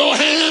clapping your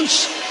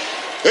hands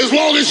as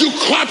long as you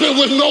clapping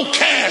with no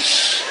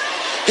cash.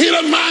 He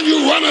doesn't mind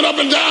you running up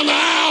and down the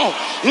aisle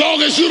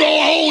long as you don't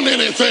own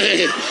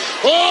anything.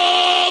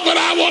 Oh, but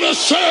I want to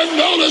serve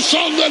notice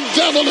on the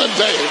devil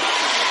today.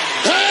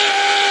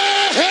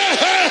 Hey, hey,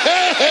 hey,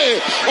 hey, hey.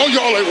 Oh,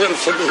 y'all ain't ready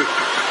for me.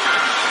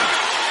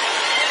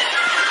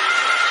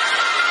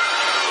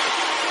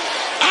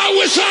 I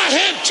wish I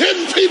had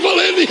 10 people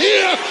in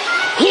here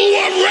who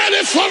were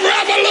ready for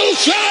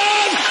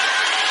revolution.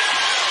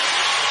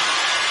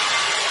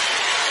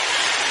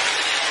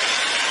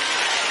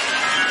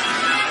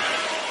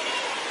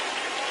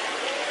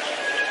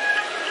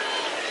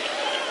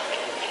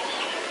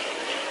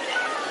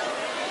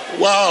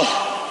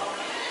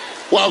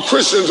 While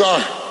Christians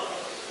are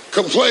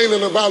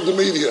complaining about the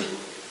media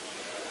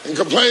and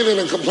complaining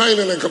and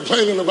complaining and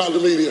complaining about the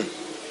media.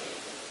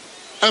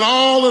 And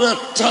all of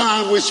that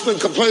time we spent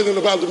complaining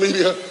about the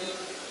media,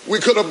 we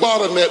could have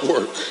bought a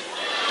network.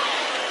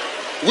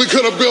 We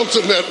could have built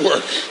a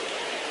network.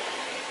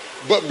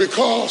 But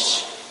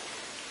because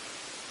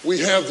we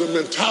have the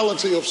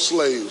mentality of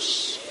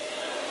slaves,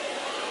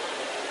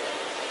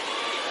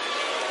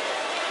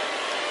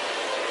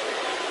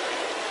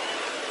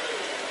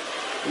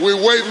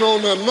 we're waiting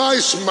on a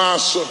nice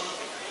master.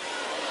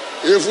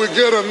 If we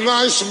get a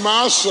nice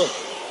master,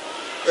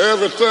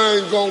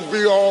 everything gonna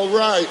be all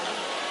right.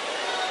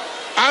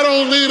 I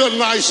don't need a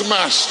nice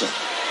master.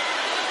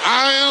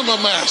 I am a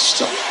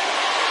master.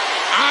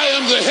 I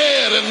am the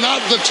head and not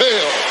the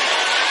tail.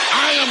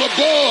 I am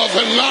above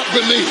and not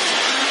beneath.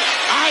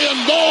 I am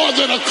more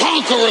than a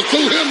conqueror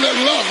through him that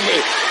loved me.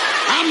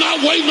 I'm not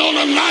waiting on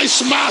a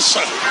nice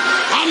master.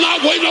 I'm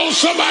not waiting on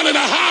somebody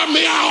to hire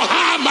me. I'll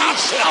hire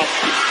myself.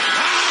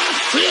 I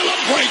feel a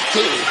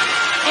breakthrough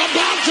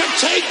about to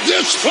take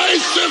this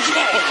place this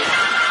morning.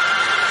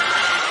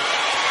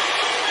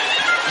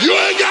 You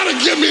ain't got to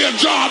give me a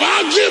job.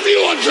 I'll give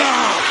you a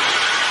job.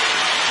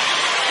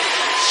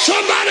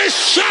 Somebody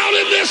shout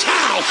in this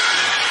house.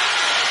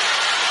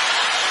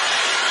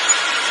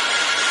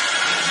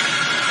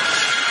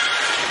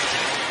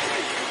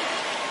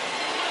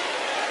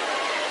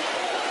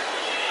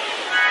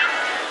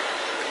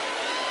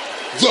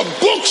 The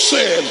book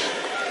said,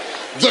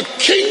 the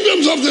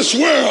kingdoms of this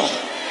world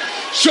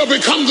shall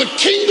become the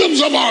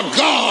kingdoms of our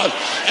God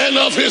and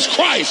of his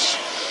Christ.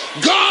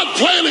 God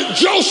planted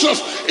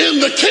Joseph in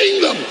the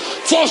kingdom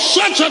for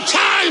such a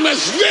time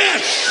as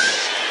this.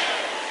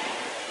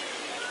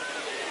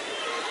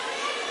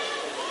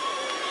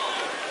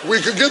 We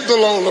could get the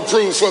loan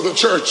approved for the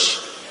church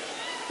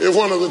if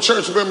one of the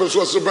church members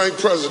was the bank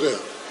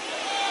president.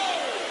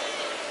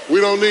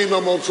 We don't need no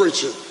more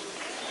preaching.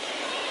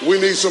 We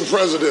need some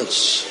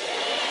presidents.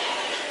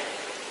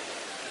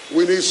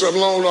 We need some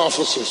loan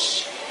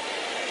officers.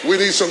 We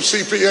need some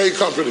CPA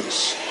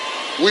companies.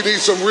 We need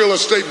some real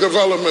estate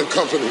development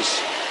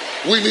companies.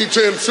 We need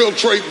to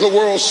infiltrate the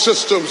world's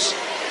systems.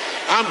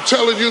 I'm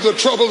telling you, the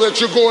trouble that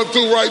you're going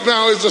through right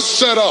now is a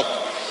setup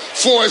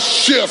for a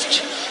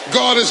shift.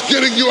 God is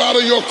getting you out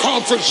of your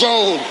comfort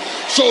zone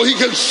so he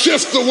can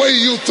shift the way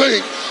you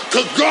think,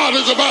 because God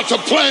is about to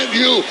plant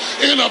you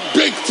in a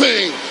big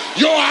thing.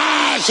 Your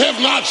eyes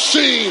have not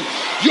seen,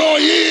 your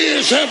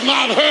ears have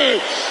not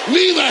heard,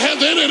 neither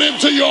has entered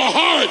into your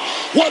heart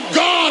what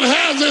God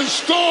has in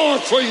store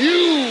for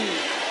you.